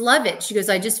just love it. She goes,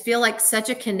 I just feel like such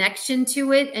a connection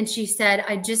to it. And she said,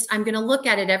 I'm going to look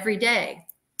at it every day.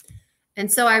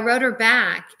 And so I wrote her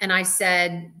back and I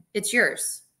said, it's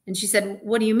yours. And she said,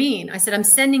 what do you mean? I said, I'm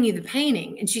sending you the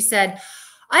painting. And she said,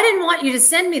 I didn't want you to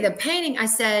send me the painting. I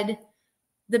said,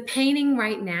 the painting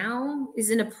right now is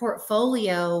in a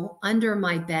portfolio under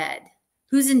my bed.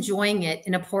 Who's enjoying it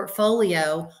in a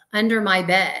portfolio under my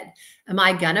bed? Am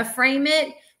I gonna frame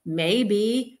it?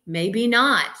 Maybe, maybe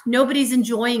not. Nobody's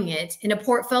enjoying it in a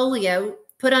portfolio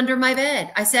put under my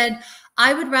bed. I said,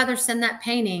 I would rather send that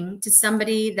painting to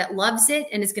somebody that loves it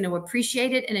and is going to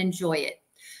appreciate it and enjoy it.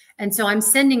 And so I'm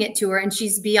sending it to her, and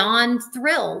she's beyond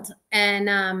thrilled.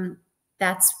 And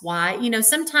that's why,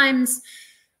 sometimes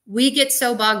we get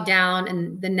so bogged down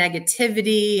in the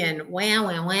negativity and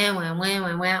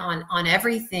on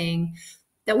everything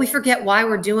that we forget why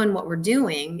we're doing what we're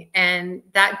doing. And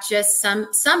that just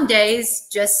some days,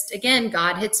 just again,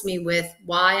 God hits me with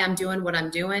why I'm doing what I'm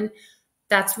doing.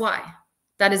 That's why.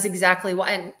 That is exactly why.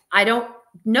 And I don't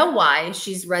know why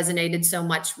she's resonated so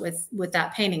much with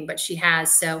that painting, but she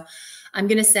has. So I'm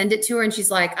going to send it to her. And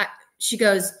she's like, she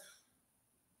goes,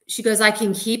 I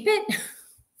can keep it.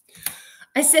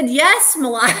 I said, yes,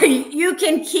 Malai, you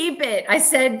can keep it. I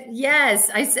said, yes.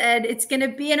 I said, it's going to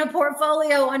be in a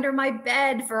portfolio under my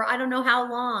bed for I don't know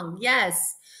how long.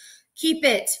 Yes, keep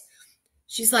it.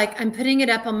 She's like, I'm putting it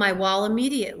up on my wall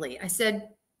immediately. I said,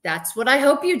 that's what I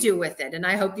hope you do with it. And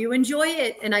I hope you enjoy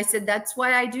it. And I said, that's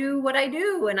why I do what I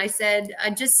do. And I said, I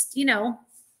just,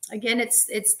 again,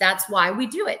 that's why we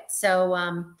do it.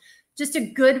 So just a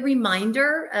good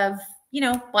reminder of,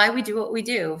 why we do what we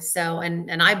do. So,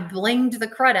 and I blinged the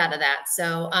crud out of that.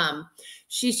 So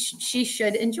she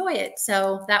should enjoy it.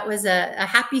 So that was a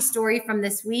happy story from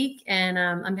this week. And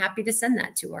I'm happy to send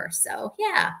that to her. So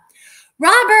yeah.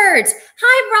 Robert.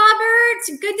 Hi,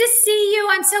 Robert. Good to see you.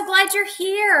 I'm so glad you're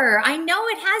here. I know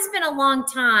it has been a long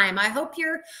time. I hope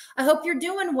you're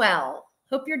doing well.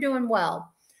 Hope you're doing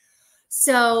well.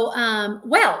 So,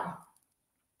 well,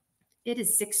 it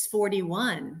is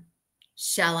 6:41.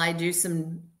 Shall I do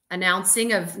some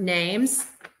announcing of names?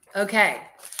 Okay.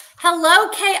 Hello,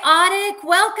 Chaotic.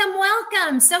 Welcome,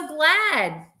 welcome. So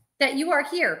glad that you are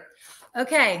here.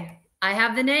 Okay. I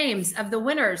have the names of the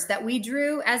winners that we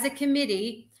drew as a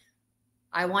committee.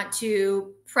 I want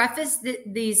to preface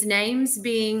these names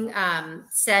being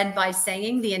said by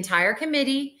saying the entire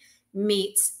committee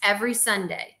meets every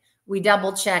Sunday. We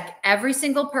double check every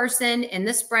single person in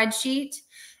the spreadsheet,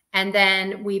 and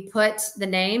then we put the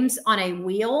names on a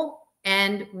wheel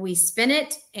and we spin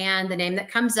it, and the name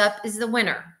that comes up is the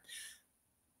winner.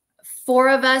 4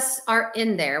 of us are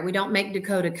in there. We don't make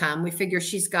Dakota come. We figure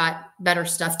she's got better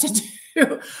stuff to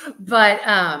do. But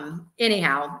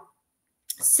anyhow,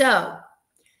 so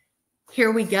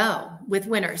here we go with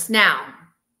winners. Now,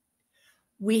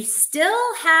 we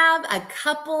still have a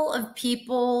couple of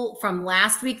people from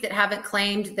last week that haven't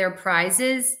claimed their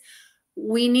prizes.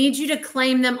 We need you to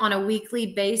claim them on a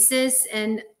weekly basis.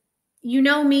 And you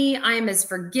know me, I am as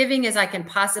forgiving as I can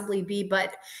possibly be,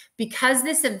 but because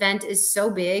this event is so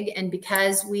big and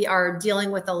because we are dealing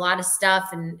with a lot of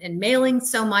stuff and mailing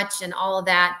so much and all of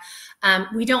that,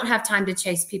 we don't have time to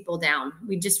chase people down.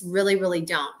 We just really, really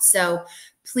don't. So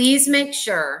please make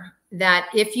sure that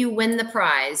if you win the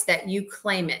prize, that you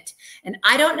claim it. And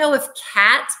I don't know if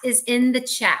Kat is in the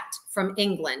chat from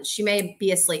England. She may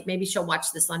be asleep. Maybe she'll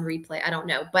watch this on replay. I don't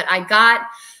know. But I got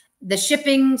the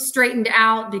shipping straightened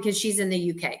out because she's in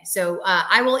the UK. So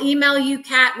I will email you,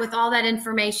 Kat, with all that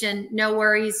information. No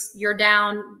worries. You're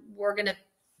down. We're going to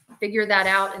figure that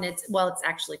out. And it's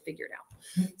actually figured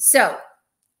out. So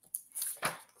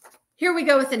here we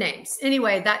go with the names.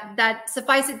 Anyway, that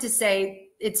suffice it to say,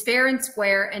 it's fair and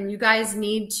square, and you guys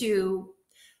need to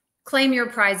claim your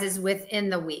prizes within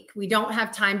the week. We don't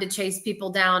have time to chase people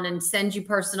down and send you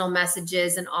personal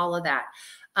messages and all of that.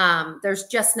 There's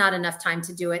just not enough time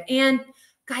to do it. And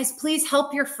guys, please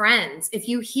help your friends. If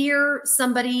you hear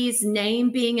somebody's name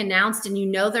being announced and you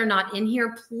know they're not in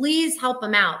here, please help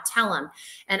them out. Tell them.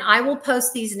 And I will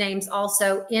post these names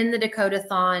also in the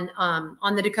Dakotathon,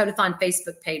 on the Dakotathon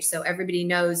Facebook page, so everybody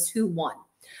knows who won.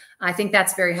 I think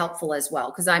that's very helpful as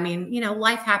well. Because I mean,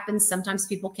 life happens. Sometimes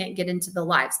people can't get into the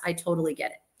lives. I totally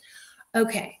get it.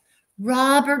 Okay.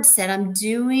 Robert said, I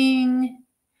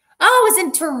was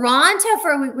in Toronto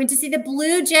for a week. Went to see the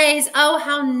Blue Jays. Oh,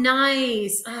 how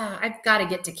nice. Oh, I've got to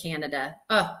get to Canada.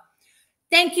 Oh,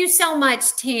 thank you so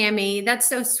much, Tammy. That's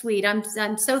so sweet. I'm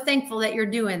so thankful that you're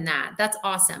doing that. That's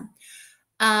awesome.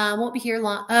 Won't be here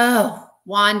long. Oh,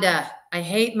 Wanda, I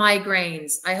hate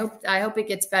migraines. I hope it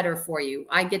gets better for you.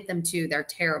 I get them too. They're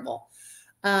terrible.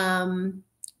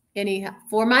 Anyhow,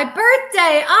 for my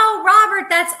birthday. Oh, Robert,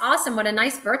 that's awesome. What a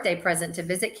nice birthday present to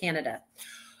visit Canada.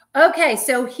 Okay,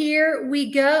 so here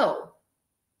we go.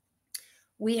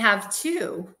 We have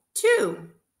two.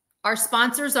 Our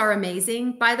sponsors are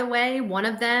amazing, by the way. One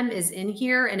of them is in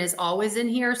here and is always in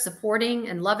here supporting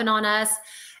and loving on us,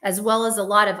 as well as a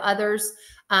lot of others.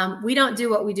 We don't do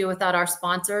what we do without our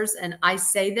sponsors. And I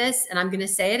say this, and I'm going to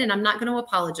say it, and I'm not going to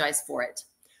apologize for it.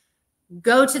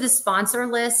 Go to the sponsor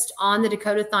list on the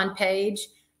Dakotathon page.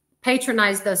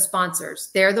 Patronize those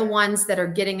sponsors. They're the ones that are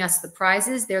getting us the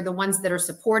prizes. They're the ones that are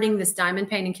supporting this diamond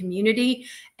painting community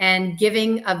and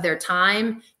giving of their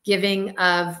time, giving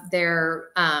of their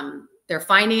their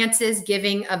finances,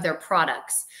 giving of their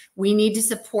products. We need to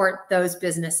support those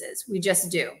businesses. We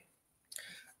just do.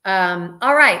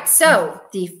 All right. So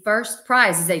the first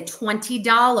prize is a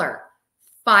 $20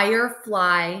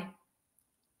 Firefly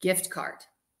gift card.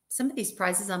 Some of these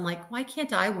prizes, I'm like, why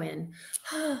can't I win?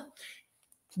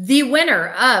 The winner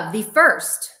of the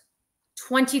first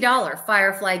 $20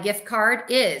 Firefly gift card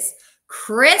is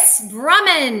Chris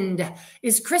Brummond.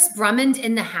 Is Chris Brummond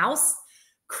in the house?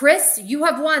 Chris, you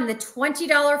have won the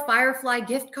 $20 Firefly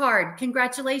gift card.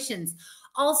 Congratulations.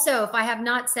 Also, if I have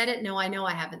not said it, no, I know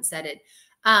I haven't said it.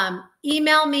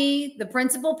 Email me,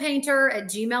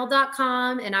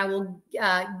 theprincipalpainter@gmail.com, and I will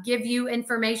give you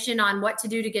information on what to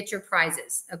do to get your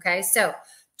prizes. Okay, so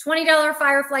 $20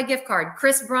 Firefly gift card,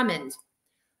 Chris Brummond.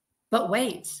 But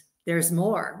wait, there's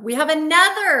more. We have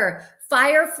another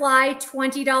Firefly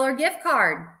 $20 gift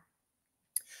card.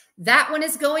 That one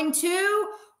is going to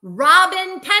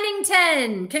Robin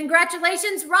Pennington.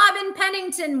 Congratulations, Robin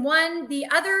Pennington won the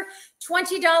other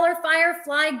 $20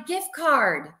 Firefly gift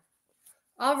card.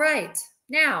 All right.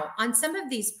 Now, on some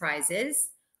of these prizes,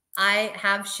 I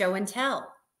have show and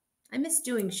tell. I miss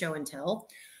doing show and tell.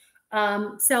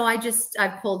 So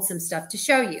I've pulled some stuff to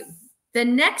show you. The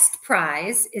next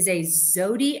prize is a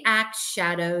Zodiac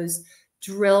Shadows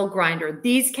drill grinder.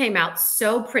 These came out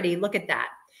so pretty. Look at that.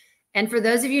 And for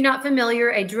those of you not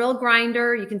familiar, a drill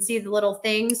grinder, you can see the little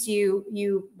things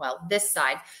well, this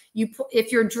side,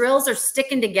 if your drills are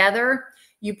sticking together,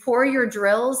 you pour your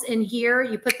drills in here,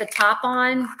 you put the top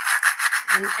on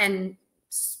and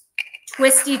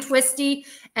twisty,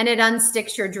 and it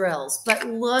unsticks your drills. But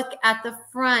look at the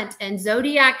front, and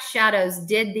Zodiac Shadows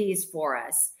did these for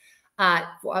us,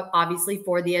 obviously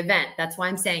for the event. That's why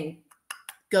I'm saying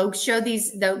go show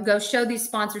these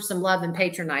sponsors some love and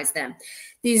patronize them.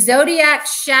 The Zodiac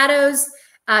Shadows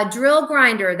drill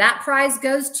grinder, that prize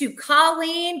goes to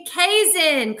Colleen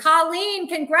Kazin. Colleen,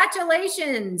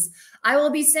 congratulations. I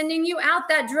will be sending you out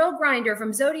that drill grinder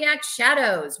from Zodiac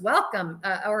Shadows. Welcome,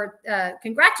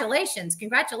 congratulations.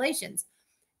 Congratulations.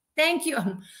 Thank you.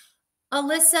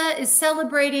 Alyssa is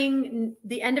celebrating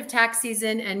the end of tax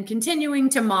season and continuing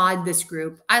to mod this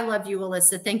group. I love you,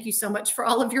 Alyssa. Thank you so much for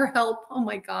all of your help. Oh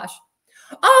my gosh.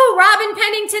 Oh, Robin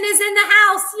Pennington is in the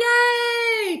house.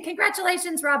 Yay.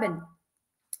 Congratulations, Robin.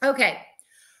 Okay.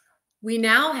 We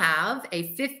now have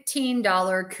a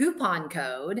 $15 coupon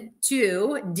code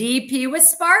to DP with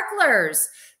Sparklers.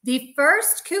 The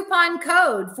first coupon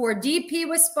code for DP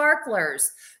with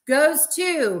Sparklers goes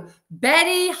to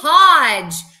Betty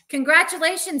Hodge.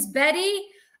 Congratulations, Betty.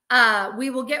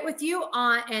 We will get with you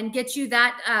and get you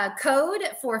that code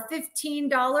for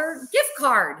 $15 gift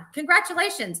card.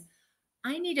 Congratulations.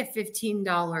 I need a $15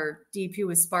 DP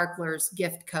with Sparklers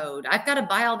gift code. I've got to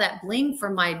buy all that bling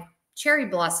for my cherry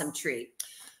blossom tree.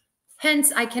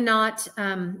 Hence, I cannot.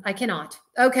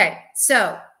 Okay,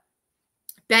 so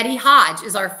Betty Hodge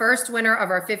is our first winner of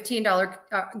our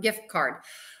 $15 gift card.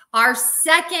 Our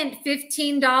second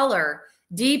 $15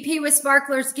 DP with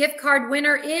Sparklers gift card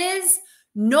winner is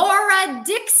Nora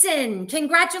Dixon.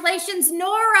 Congratulations,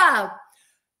 Nora.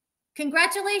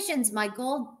 Congratulations. My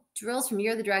gold drills from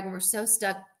Year of the Dragon were so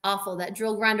stuck. Awful. That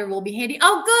drill grinder will be handy.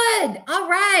 Oh, good. All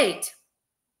right.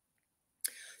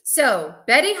 So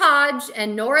Betty Hodge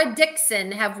and Nora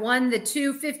Dixon have won the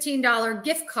two $15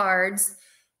 gift cards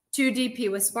to DP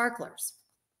with Sparklers.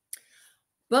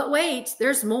 But wait,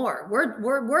 there's more.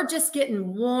 We're just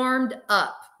getting warmed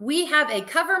up. We have a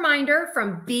cover minder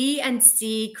from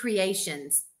B&C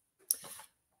Creations.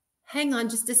 Hang on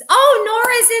just a second. Oh,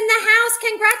 Nora's in the house.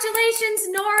 Congratulations,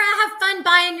 Nora. Have fun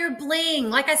buying your bling.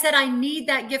 Like I said, I need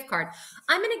that gift card.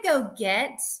 I'm going to go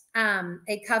get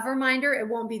a cover minder. It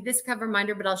won't be this cover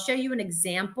minder, but I'll show you an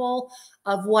example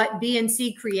of what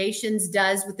B&C Creations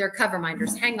does with their cover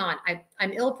minders. Hang on.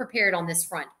 I'm ill-prepared on this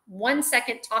front. 1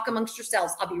 second. Talk amongst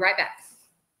yourselves. I'll be right back.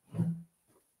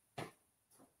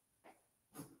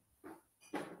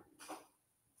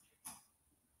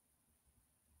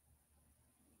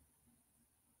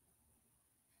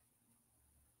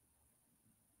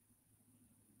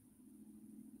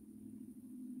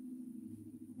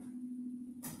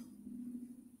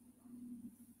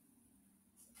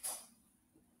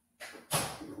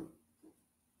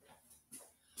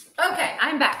 Okay,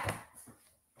 I'm back.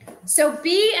 So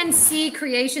B&C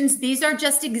Creations, these are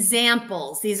just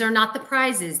examples. These are not the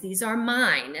prizes. These are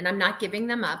mine, and I'm not giving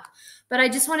them up. But I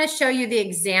just want to show you the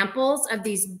examples of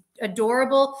these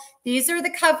adorable, these are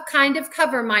the kind of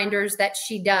cover minders that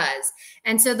she does.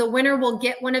 And so the winner will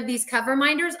get one of these cover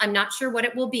minders. I'm not sure what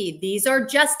it will be. These are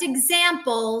just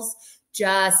examples,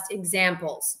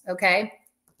 okay?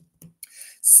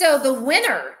 So the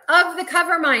winner of the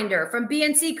cover minder from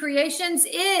BNC Creations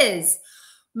is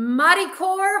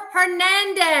Maricor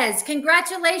Hernandez.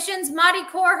 Congratulations,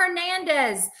 Maricor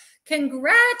Hernandez.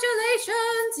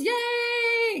 Congratulations.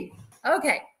 Yay.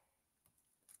 Okay.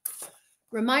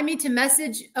 Remind me to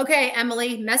message. Okay,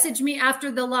 Emily, message me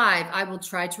after the live. I will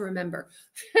try to remember.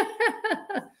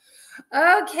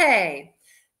 Okay.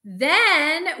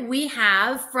 Then we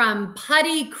have from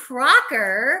Putty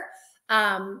Crocker,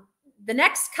 the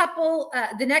next couple,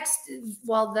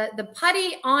 the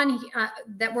putty on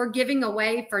that we're giving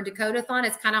away for Dakotathon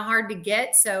is kind of hard to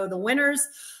get. So the winners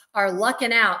are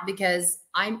lucking out because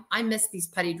I miss these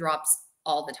putty drops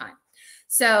all the time.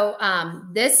 So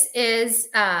this is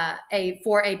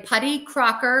for a Putty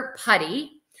Crocker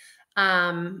putty.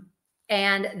 And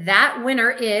that winner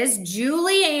is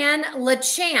Julianne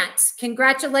LaChance.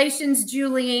 Congratulations,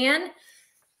 Julianne.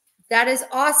 That is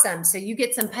awesome. So you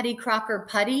get some Putty Crocker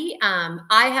putty.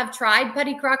 I have tried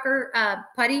Putty Crocker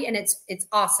putty, and it's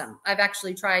awesome. I've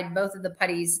actually tried both of the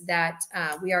putties that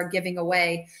we are giving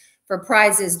away for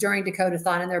prizes during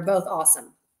Dakotathon, and they're both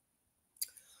awesome.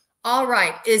 All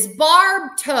right. Is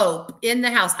Barb Taupe in the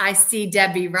house? I see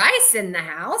Debbie Rice in the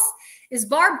house. Is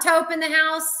Barb Taupe in the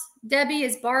house? Debbie,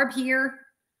 is Barb here?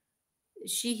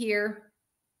 Is she here?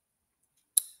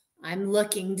 I'm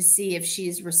looking to see if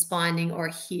she's responding or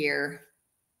here.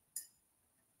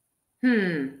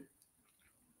 I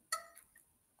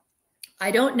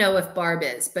don't know if Barb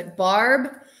is, but Barb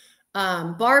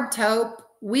Taupe,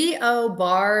 we owe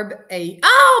Barb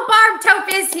Barb Taupe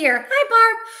is here.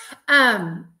 Hi,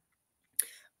 Barb.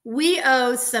 We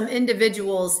owe some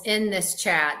individuals in this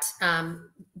chat,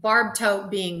 Barb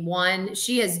Taupe being one.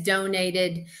 She has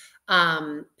donated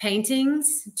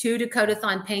paintings to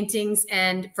Dakotathon paintings,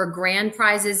 and for grand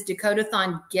prizes,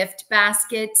 Dakotathon gift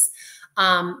baskets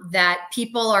that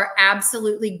people are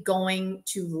absolutely going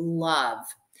to love.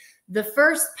 The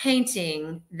first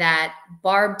painting that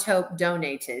Barb Taupe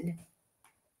donated,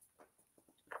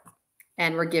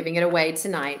 and we're giving it away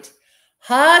tonight,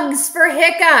 Hugs for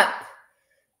Hiccup.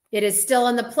 It is still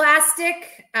in the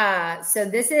plastic. So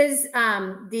this is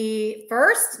the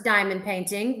first diamond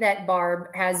painting that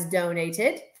Barb has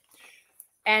donated.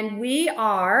 And we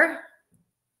are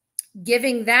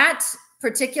giving that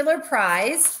particular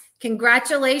prize.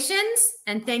 Congratulations.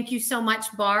 And thank you so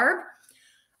much, Barb.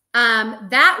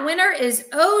 That winner is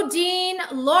Odine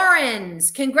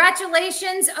Lawrence.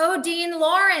 Congratulations, Odine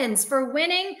Lawrence, for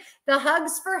winning the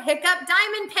Hugs for Hiccup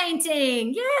diamond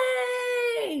painting.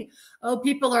 Yay! Oh,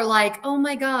 people are like, oh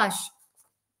my gosh.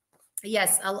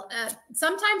 Yes.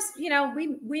 Sometimes, you know,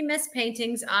 we miss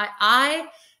paintings. I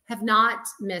have not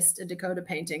missed a Dakota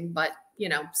painting, but you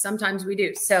know, sometimes we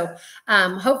do. So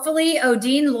hopefully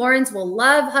Odine Lawrence will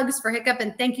love Hugs for Hiccup.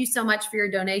 And thank you so much for your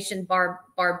donation, Barb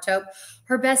Taupe.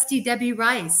 Her bestie, Debbie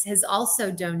Rice, has also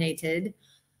donated.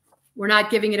 We're not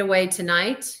giving it away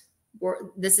tonight.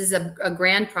 This is a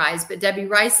grand prize, but Debbie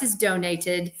Rice has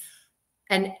donated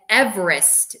an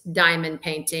Everest diamond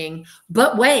painting.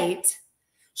 But wait,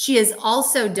 she has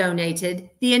also donated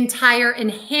the entire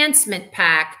enhancement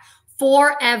pack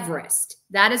for Everest.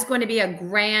 That is going to be a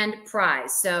grand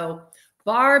prize. So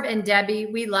Barb and Debbie,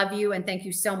 we love you, and thank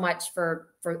you so much for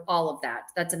all of that.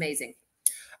 That's amazing.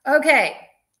 Okay,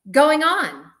 going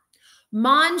on.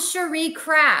 Moncherie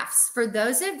Crafts. For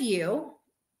those of you,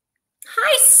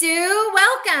 hi, Sue.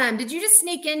 Welcome. Did you just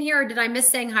sneak in here, or did I miss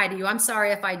saying hi to you? I'm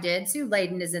sorry if I did. Sue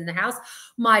Layden is in the house,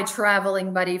 my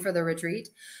traveling buddy for the retreat.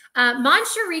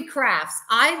 Moncherie Crafts.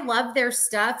 I love their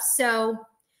stuff. So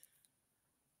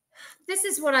this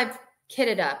is what I've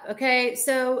kitted up. Okay.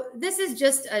 So this is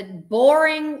just a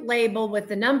boring label with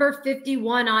the number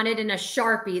 51 on it and a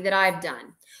Sharpie that I've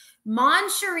done.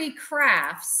 Moncherie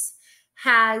Crafts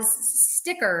has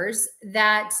stickers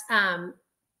that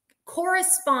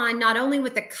correspond not only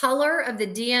with the color of the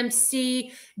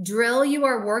DMC drill you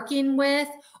are working with,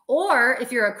 or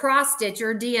if you're a cross stitch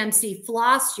or DMC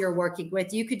floss you're working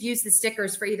with, you could use the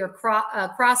stickers for either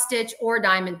cross stitch or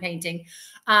diamond painting.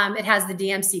 It has the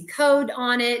DMC code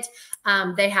on it.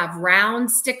 They have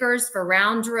round stickers for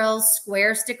round drills,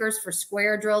 square stickers for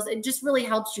square drills. It just really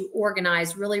helps you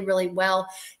organize really, really well.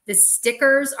 The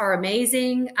stickers are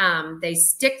amazing. They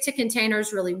stick to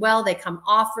containers really well. They come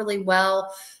off really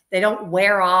well. They don't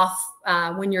wear off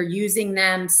when you're using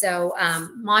them. So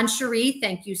Moncherie,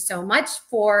 thank you so much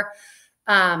for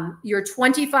your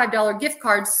 $25 gift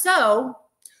card. So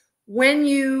when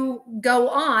you go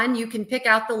on, you can pick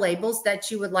out the labels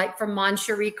that you would like from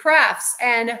Moncherie Crafts.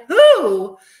 And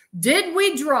who did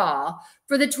we draw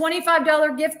for the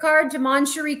 $25 gift card to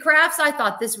Moncherie Crafts? I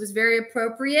thought this was very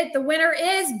appropriate. The winner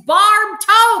is Barb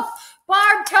Taupe.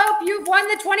 Barb Tope, you've won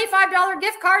the $25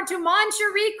 gift card to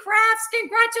Moncherie Crafts.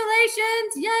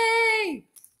 Congratulations. Yay.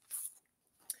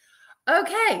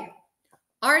 Okay.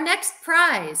 Our next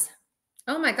prize.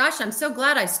 Oh my gosh, I'm so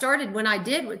glad I started when I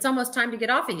did. It's almost time to get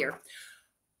off of here.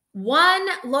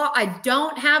 I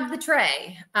don't have the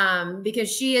tray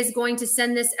because she is going to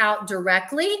send this out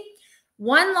directly.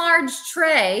 One large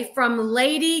tray from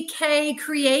Lady K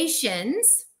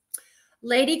Creations.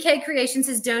 Lady K Creations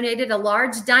has donated a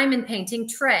large diamond painting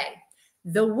tray.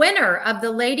 The winner of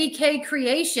the Lady K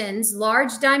Creations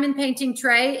large diamond painting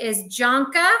tray is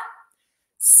Janka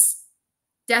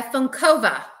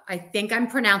Stefankova. I think I'm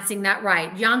pronouncing that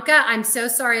right. Janka, I'm so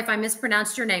sorry if I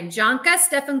mispronounced your name. Janka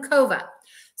Stefankova.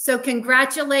 So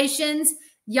congratulations,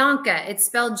 Janka. It's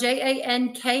spelled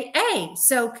Janka.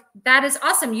 So that is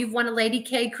awesome. You've won a Lady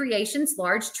K Creations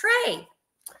large tray.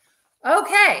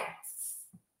 Okay.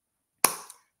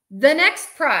 The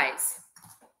next prize.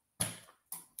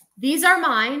 These are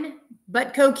mine,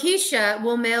 but Kokisha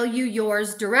will mail you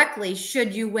yours directly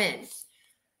should you win.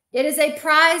 It is a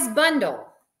prize bundle.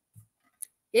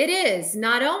 It is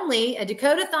not only a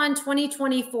Dakotathon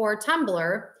 2024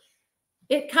 tumbler,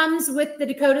 it comes with the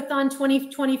Dakotathon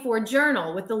 2024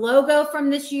 journal with the logo from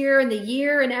this year and the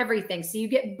year and everything. So you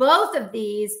get both of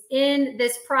these in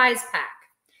this prize pack.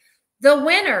 The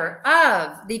winner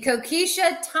of the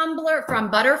Kokisha tumbler from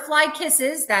Butterfly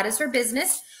Kisses, that is her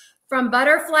business, from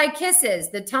Butterfly Kisses,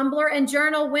 the tumbler and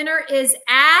journal winner is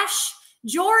Ash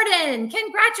Jordan.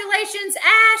 Congratulations,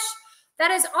 Ash. That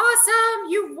is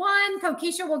awesome. You won.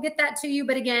 Kokisha will get that to you.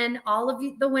 But again, all of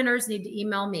you, the winners need to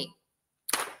email me.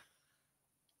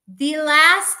 The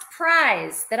last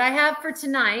prize that I have for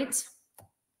tonight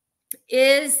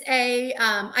is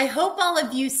I hope all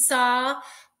of you saw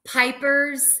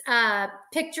Piper's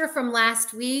picture from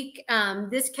last week.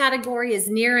 This category is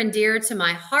near and dear to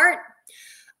my heart.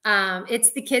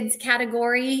 It's the kids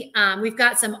category. We've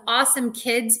got some awesome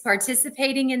kids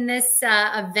participating in this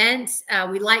event.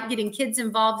 We like getting kids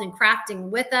involved in crafting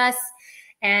with us.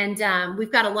 And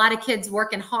we've got a lot of kids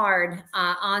working hard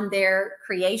on their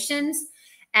creations.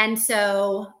 And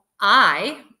so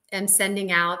I am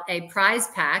sending out a prize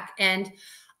pack, and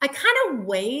I kind of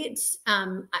wait.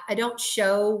 I don't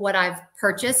show what I've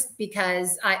purchased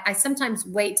because I sometimes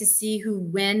wait to see who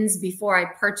wins before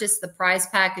I purchase the prize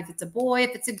pack. If it's a boy,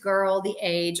 if it's a girl, the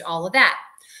age, all of that,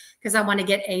 because I want to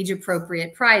get age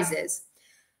appropriate prizes.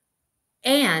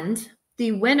 And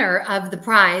the winner of the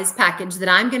prize package that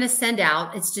I'm going to send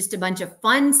out, it's just a bunch of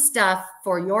fun stuff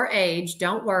for your age.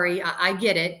 Don't worry. I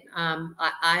get it.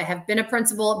 I have been a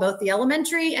principal at both the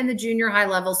elementary and the junior high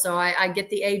level, so I get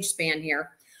the age span here.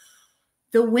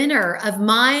 The winner of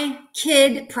my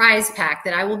kid prize pack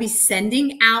that I will be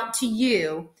sending out to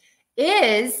you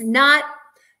is the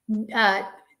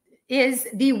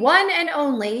one and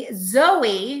only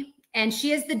Zoe, and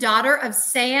she is the daughter of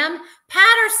Sam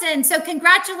Patterson. So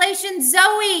congratulations,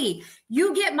 Zoe.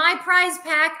 You get my prize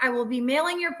pack. I will be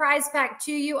mailing your prize pack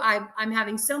to you. I'm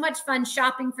having so much fun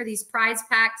shopping for these prize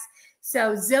packs.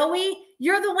 So Zoe,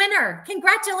 you're the winner.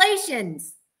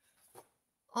 Congratulations.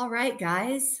 All right,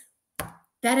 guys.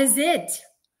 That is it.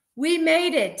 We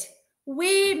made it.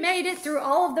 We made it through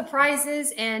all of the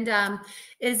prizes, and it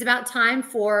is about time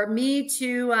for me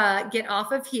to get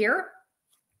off of here.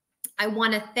 I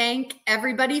want to thank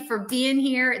everybody for being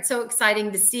here. It's so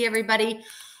exciting to see everybody.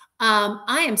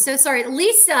 I am so sorry.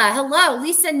 Lisa, hello.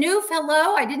 Lisa Noof,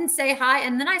 hello. I didn't say hi.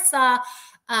 And then I saw,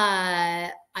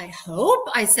 I hope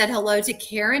I said hello to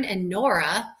Karen and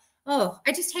Nora. Oh,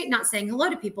 I just hate not saying hello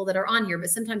to people that are on here,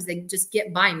 but sometimes they just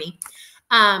get by me.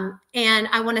 And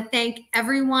I want to thank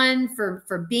everyone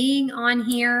for being on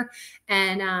here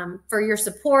and for your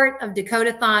support of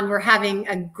Dakotathon. We're having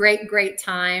a great, great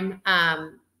time.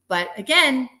 But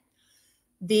again,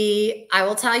 I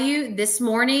will tell you, this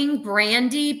morning,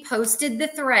 Brandy posted the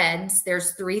threads.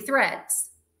 There's 3 threads.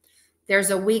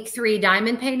 There's a week 3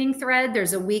 diamond painting thread.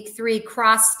 There's a week 3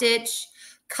 cross stitch,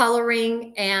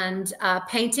 coloring, and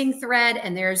painting thread.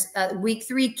 And there's a week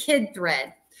 3 kid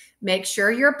thread. Make sure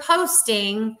you're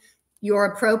posting your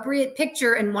appropriate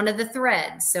picture in one of the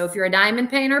threads. So if you're a diamond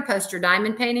painter, post your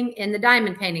diamond painting in the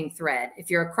diamond painting thread. If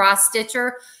you're a cross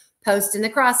stitcher, post in the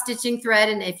cross stitching thread.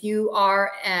 And if you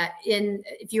are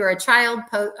if you're a child,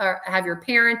 or have your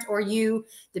parent or you,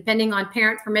 depending on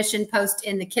parent permission, post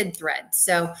in the kid thread.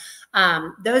 So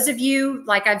those of you,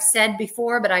 like I've said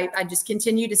before, but I just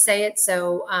continue to say it.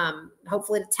 So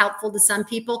hopefully it's helpful to some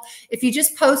people. If you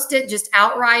just post it just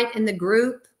outright in the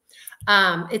group,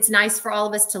 It's nice for all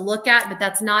of us to look at, but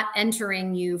that's not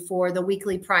entering you for the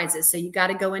weekly prizes. So you got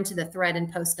to go into the thread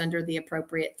and post under the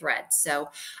appropriate thread. So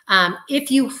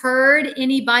if you heard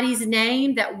anybody's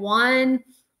name that won,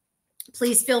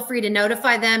 please feel free to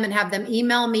notify them and have them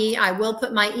email me. I will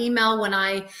put my email when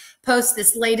I post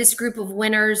this latest group of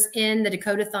winners in the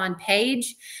Dakotathon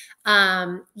page.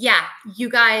 Yeah, you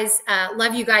guys,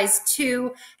 love you guys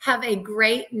too. Have a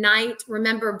great night.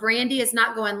 Remember, Brandy is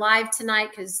not going live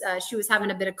tonight because she was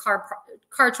having a bit of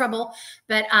car trouble,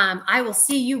 but I will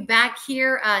see you back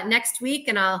here next week,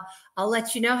 and I'll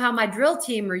let you know how my drill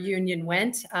team reunion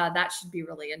went. That should be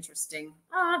really interesting.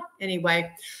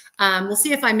 Anyway, we'll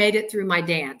see if I made it through my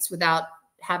dance without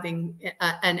having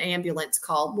an ambulance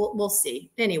called. We'll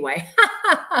see. Anyway.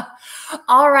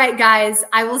 All right, guys,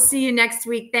 I will see you next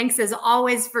week. Thanks as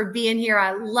always for being here.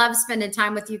 I love spending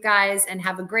time with you guys, and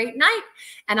have a great night,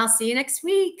 and I'll see you next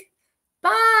week.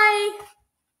 Bye.